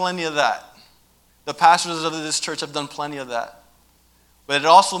 I've done plenty of that. The pastors of this church have done plenty of that. But it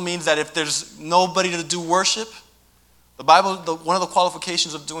also means that if there's nobody to do worship, the Bible, one of the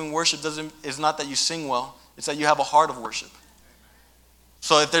qualifications of doing worship is not that you sing well. It's that you have a heart of worship.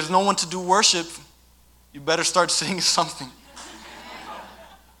 So if there's no one to do worship, you better start singing something.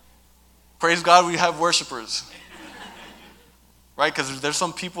 Praise God, we have worshipers. Right? Because there's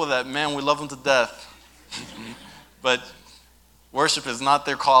some people that, man, we love them to death. But worship is not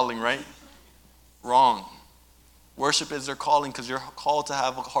their calling, right? Wrong. Worship is their calling because you're called to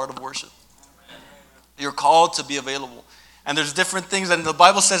have a heart of worship. You're called to be available. And there's different things. And the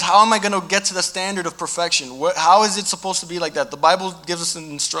Bible says, how am I going to get to the standard of perfection? How is it supposed to be like that? The Bible gives us an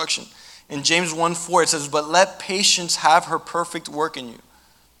instruction. In James 1:4, it says, but let patience have her perfect work in you,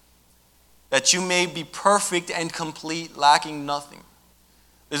 that you may be perfect and complete, lacking nothing.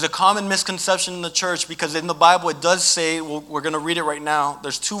 There's a common misconception in the church because in the Bible it does say, well, we're going to read it right now.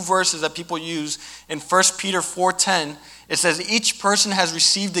 There's two verses that people use. In 1 Peter 4:10, it says, each person has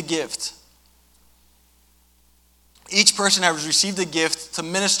received a gift. Each person has received a gift to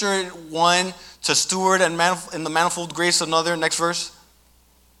minister one, to steward, and in the manifold grace another. Next verse.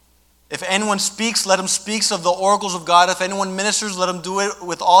 If anyone speaks, let him speak of the oracles of God. If anyone ministers, let him do it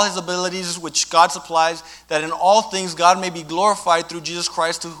with all his abilities which God supplies, that in all things God may be glorified through Jesus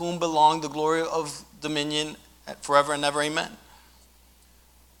Christ, to whom belong the glory of dominion forever and ever. Amen.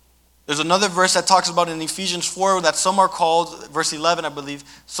 There's another verse that talks about in Ephesians 4 that some are called, verse 11 I believe,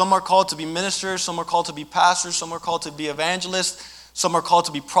 some are called to be ministers, some are called to be pastors, some are called to be evangelists, some are called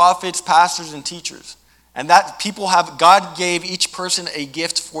to be prophets, pastors, and teachers. And that people have, God gave each person a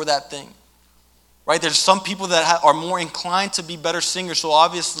gift for that thing. Right? There's some people that are more inclined to be better singers, so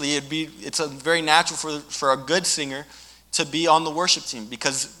obviously it's a very natural for a good singer to be on the worship team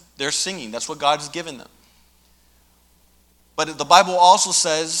because they're singing. That's what God has given them. But the Bible also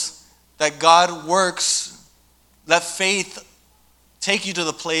says that God works, let faith take you to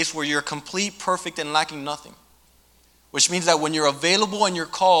the place where you're complete, perfect, and lacking nothing. Which means that when you're available and you're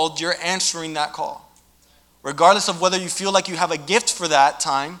called, you're answering that call. Regardless of whether you feel like you have a gift for that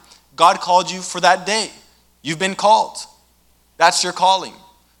time, God called you for that day. You've been called. That's your calling.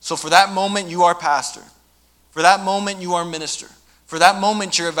 So for that moment, you are pastor. For that moment, you are minister. For that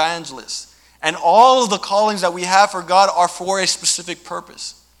moment, you're evangelist. And all of the callings that we have for God are for a specific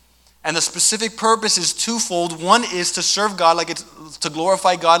purpose. And the specific purpose is twofold. One is to serve God, to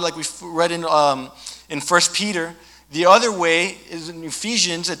glorify God, like we read in 1 Peter. The other way is in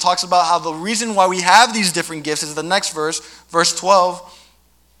Ephesians. It talks about how the reason why we have these different gifts is the next verse, verse 12.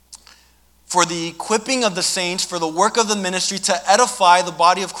 For the equipping of the saints, for the work of the ministry, to edify the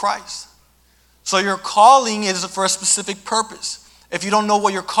body of Christ. So your calling is for a specific purpose. If you don't know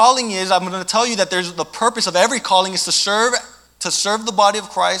what your calling is, I'm going to tell you that there's the purpose of every calling is to serve the body of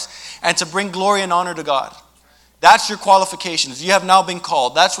Christ and to bring glory and honor to God. That's your qualifications. You have now been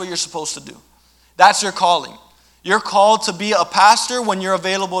called. That's what you're supposed to do. That's your calling. You're called to be a pastor when you're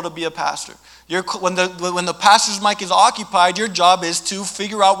available to be a pastor. When the pastor's mic is occupied, your job is to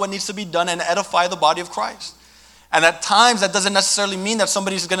figure out what needs to be done and edify the body of Christ. And at times, that doesn't necessarily mean that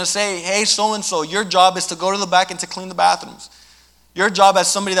somebody's going to say, hey, so-and-so, your job is to go to the back and to clean the bathrooms. Your job as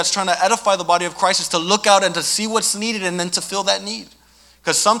somebody that's trying to edify the body of Christ is to look out and to see what's needed and then to fill that need.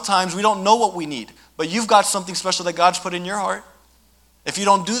 Because sometimes we don't know what we need, but you've got something special that God's put in your heart. If you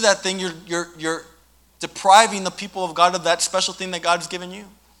don't do that thing, you're depriving the people of God of that special thing that God's given you.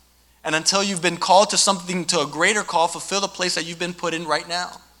 And until you've been called to something, to a greater call, fulfill the place that you've been put in right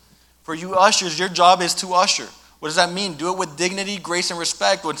now. For you ushers, your job is to usher. What does that mean? Do it with dignity, grace, and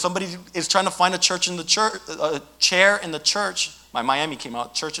respect. When somebody is trying to find a chair in the church, my Miami came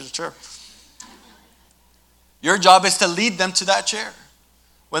out, church is a chair. Your job is to lead them to that chair.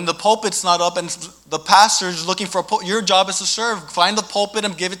 When the pulpit's not up and the pastor's looking for a pulpit, your job is to serve. Find the pulpit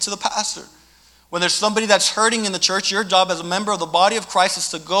and give it to the pastor. When there's somebody that's hurting in the church, your job as a member of the body of Christ is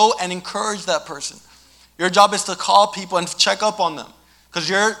to go and encourage that person. Your job is to call people and check up on them because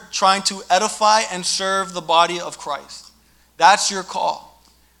you're trying to edify and serve the body of Christ. That's your call.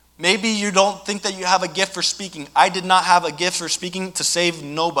 Maybe you don't think that you have a gift for speaking. I did not have a gift for speaking to save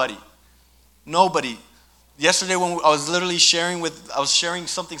nobody. Nobody. Yesterday when I was literally sharing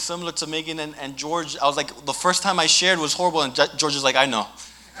something similar to Megan and George. I was like, the first time I shared was horrible, and George is like, I know.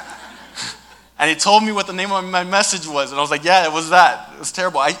 And he told me what the name of my message was. And I was like, yeah, it was that. It was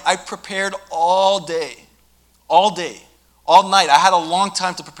terrible. I prepared all day, all night. I had a long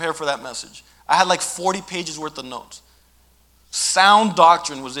time to prepare for that message. I had like 40 pages worth of notes. Sound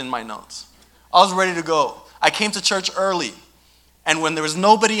doctrine was in my notes. I was ready to go. I came to church early. And when there was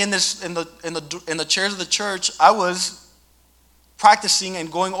nobody in the chairs of the church, I was practicing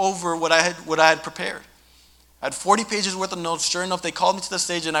and going over what I had prepared. I had 40 pages worth of notes. Sure enough, they called me to the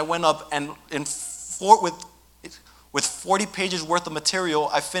stage and I went up, and with 40 pages worth of material,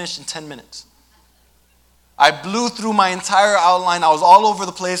 I finished in 10 minutes. I blew through my entire outline. I was all over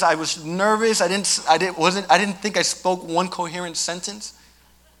the place. I was nervous. I didn't think I spoke one coherent sentence.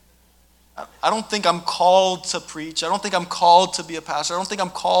 I don't think I'm called to preach. I don't think I'm called to be a pastor. I don't think I'm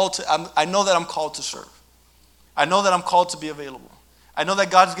called to, I know that I'm called to serve. I know that I'm called to be available. I know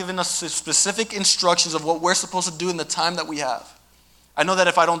that God's given us specific instructions of what we're supposed to do in the time that we have. I know that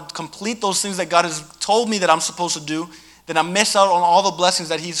if I don't complete those things that God has told me that I'm supposed to do, then I miss out on all the blessings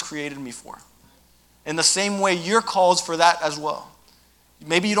that He's created me for. In the same way, you're called for that as well.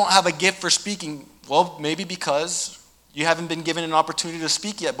 Maybe you don't have a gift for speaking. Well, maybe because you haven't been given an opportunity to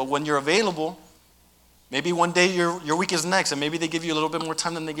speak yet. But when you're available, maybe one day your week is next, and maybe they give you a little bit more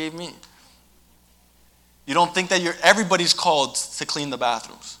time than they gave me. You don't think that everybody's called to clean the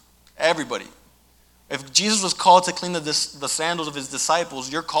bathrooms. Everybody. If Jesus was called to clean the sandals of His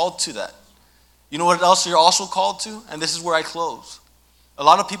disciples, you're called to that. You know what else you're also called to? And this is where I close. A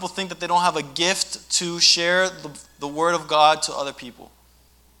lot of people think that they don't have a gift to share the word of God to other people.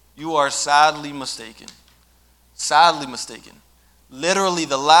 You are sadly mistaken. Sadly mistaken. Literally,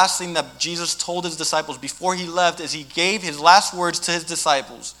 the last thing that Jesus told His disciples before He left is He gave His last words to His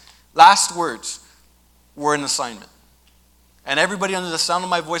disciples. Last words were an assignment. And everybody under the sound of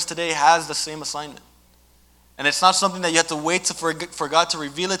my voice today has the same assignment. And it's not something that you have to wait for God to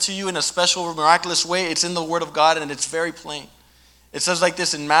reveal it to you in a special, miraculous way. It's in the Word of God, and it's very plain. It says like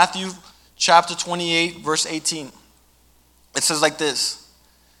this in Matthew chapter 28, verse 18. It says like this.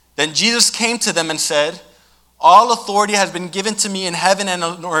 Then Jesus came to them and said, all authority has been given to me in heaven and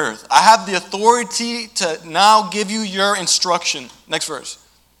on earth. I have the authority to now give you your instruction. Next verse.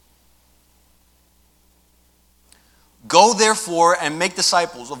 Go therefore and make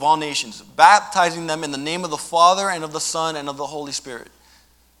disciples of all nations, baptizing them in the name of the Father and of the Son and of the Holy Spirit.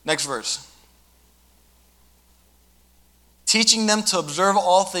 Next verse. Teaching them to observe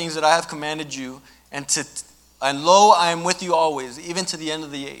all things that I have commanded you, and lo, I am with you always, even to the end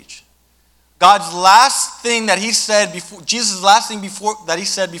of the age. God's last thing that He said before, Jesus' last thing that He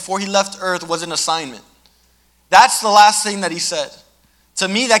said before He left earth was an assignment. That's the last thing that He said. To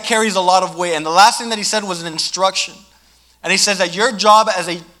me, that carries a lot of weight. And the last thing that He said was an instruction. And He says that your job as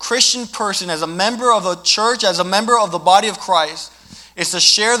a Christian person, as a member of a church, as a member of the body of Christ, is to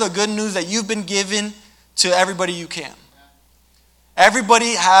share the good news that you've been given to everybody you can.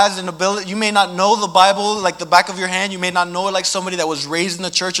 Everybody has an ability. You may not know the Bible like the back of your hand. You may not know it like somebody that was raised in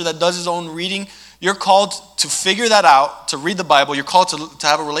the church or that does his own reading. You're called to figure that out, to read the Bible. You're called to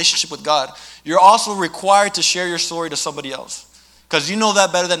have a relationship with God. You're also required to share your story to somebody else because you know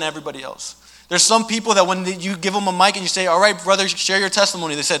that better than everybody else. There's some people that when you give them a mic and you say, all right, brother, share your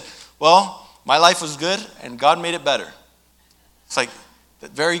testimony. They said, well, my life was good and God made it better. It's like,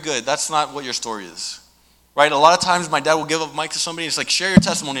 very good. That's not what your story is. Right? A lot of times my dad will give a mic to somebody. It's like, share your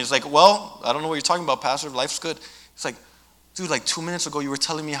testimony. It's like, well, I don't know what you're talking about, Pastor. Life's good. It's like, dude, like 2 minutes ago you were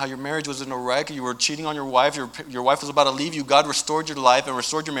telling me how your marriage was in a wreck. You were cheating on your wife. Your wife was about to leave you. God restored your life and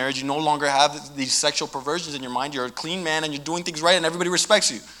restored your marriage. You no longer have these sexual perversions in your mind. You're a clean man and you're doing things right and everybody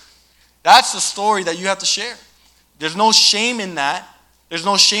respects you. That's the story that you have to share. There's no shame in that. There's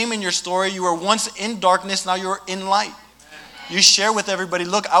no shame in your story. You were once in darkness, now you're in light. You share with everybody,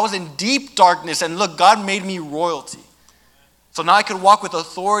 look, I was in deep darkness, and look, God made me royalty. So now I could walk with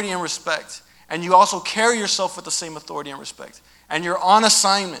authority and respect. And you also carry yourself with the same authority and respect. And you're on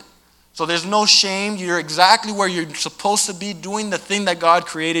assignment. So there's no shame. You're exactly where you're supposed to be doing the thing that God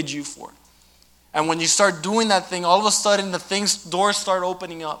created you for. And when you start doing that thing, all of a sudden doors start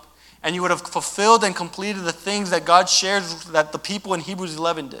opening up. And you would have fulfilled and completed the things that God shared that the people in Hebrews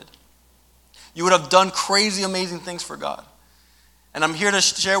 11 did. You would have done crazy, amazing things for God. And I'm here to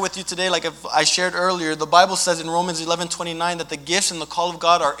share with you today, like I shared earlier, the Bible says in Romans 11:29 that the gifts and the call of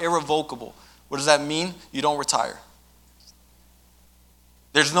God are irrevocable. What does that mean? You don't retire.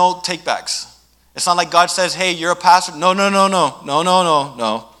 There's no takebacks. It's not like God says, hey, you're a pastor. No.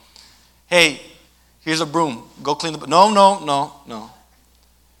 Hey, here's a broom. Go clean the... No.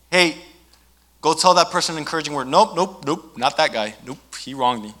 Hey, go tell that person an encouraging word. Nope, not that guy. Nope, he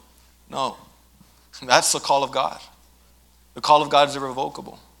wronged me. No, that's the call of God. The call of God is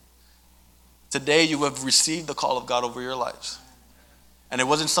irrevocable. Today you have received the call of God over your lives. And it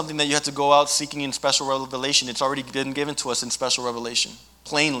wasn't something that you had to go out seeking in special revelation. It's already been given to us in special revelation,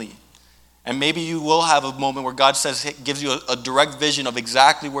 plainly. And maybe you will have a moment where God gives you a direct vision of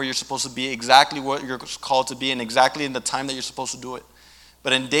exactly where you're supposed to be, exactly what you're called to be, and exactly in the time that you're supposed to do it.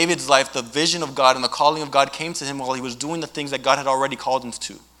 But in David's life, the vision of God and the calling of God came to him while he was doing the things that God had already called him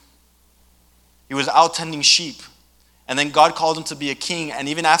to. He was out tending sheep. And then God called him to be a king. And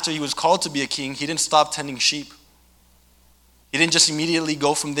even after he was called to be a king, he didn't stop tending sheep. He didn't just immediately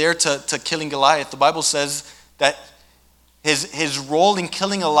go from there to killing Goliath. The Bible says that his role in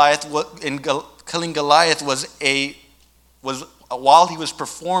killing Goliath was while he was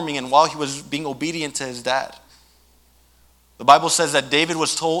performing and while he was being obedient to his dad. The Bible says that David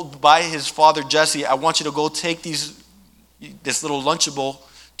was told by his father Jesse, I want you to go take these this little Lunchable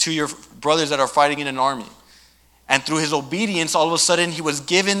to your brothers that are fighting in an army. And through his obedience, all of a sudden, he was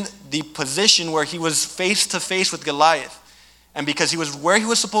given the position where he was face to face with Goliath. And because he was where he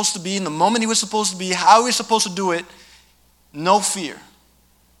was supposed to be, in the moment he was supposed to be, how he was supposed to do it, no fear.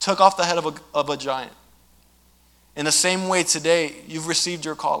 Took off the head of a giant. In the same way today, you've received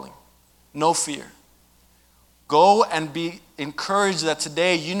your calling. No fear. Go and be encouraged that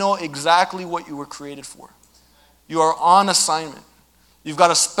today you know exactly what you were created for. You are on assignment. You've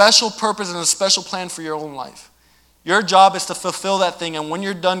got a special purpose and a special plan for your own life. Your job is to fulfill that thing, and when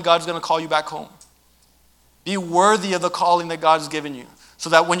you're done, God's going to call you back home. Be worthy of the calling that God has given you, so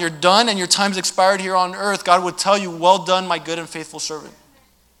that when you're done and your time's expired here on earth, God would tell you, well done, my good and faithful servant.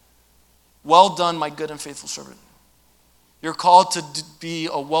 Well done, my good and faithful servant. You're called to be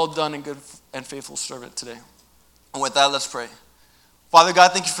a well done and good and faithful servant today. And with that, let's pray. Father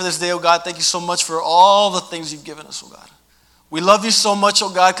God, thank you for this day, oh God. Thank you so much for all the things you've given us, oh God. We love you so much, oh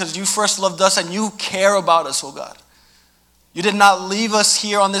God, because you first loved us and you care about us, oh God. You did not leave us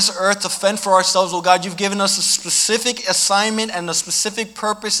here on this earth to fend for ourselves, oh God. You've given us a specific assignment and a specific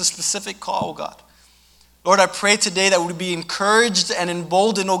purpose, a specific call, oh God. Lord, I pray today that we'd be encouraged and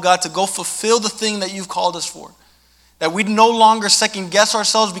emboldened, oh God, to go fulfill the thing that you've called us for. That we'd no longer second guess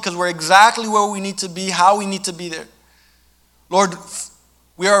ourselves because we're exactly where we need to be, how we need to be there. Lord,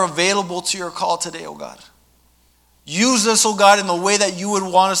 we are available to your call today, oh God. Use us, oh God, in the way that you would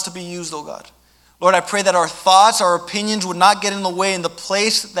want us to be used, oh God. Lord, I pray that our thoughts, our opinions would not get in the way in the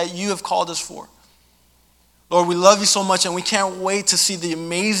place that you have called us for. Lord, we love you so much, and we can't wait to see the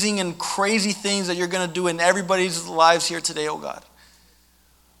amazing and crazy things that you're going to do in everybody's lives here today, oh God.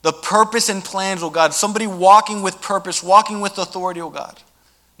 The purpose and plans, oh God. Somebody walking with purpose, walking with authority, oh God.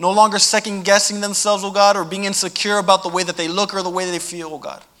 No longer second guessing themselves, oh God, or being insecure about the way that they look or the way that they feel, oh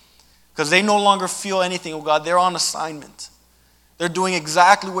God. Because they no longer feel anything, oh God. They're on assignment. They're doing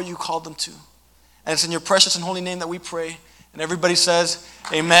exactly what you called them to. And it's in your precious and holy name that we pray. And everybody says,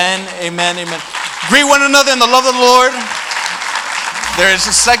 amen, amen, amen. Greet one another in the love of the Lord. There is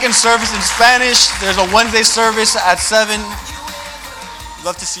a second service in Spanish. There's a Wednesday service at 7.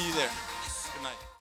 Love to see you there.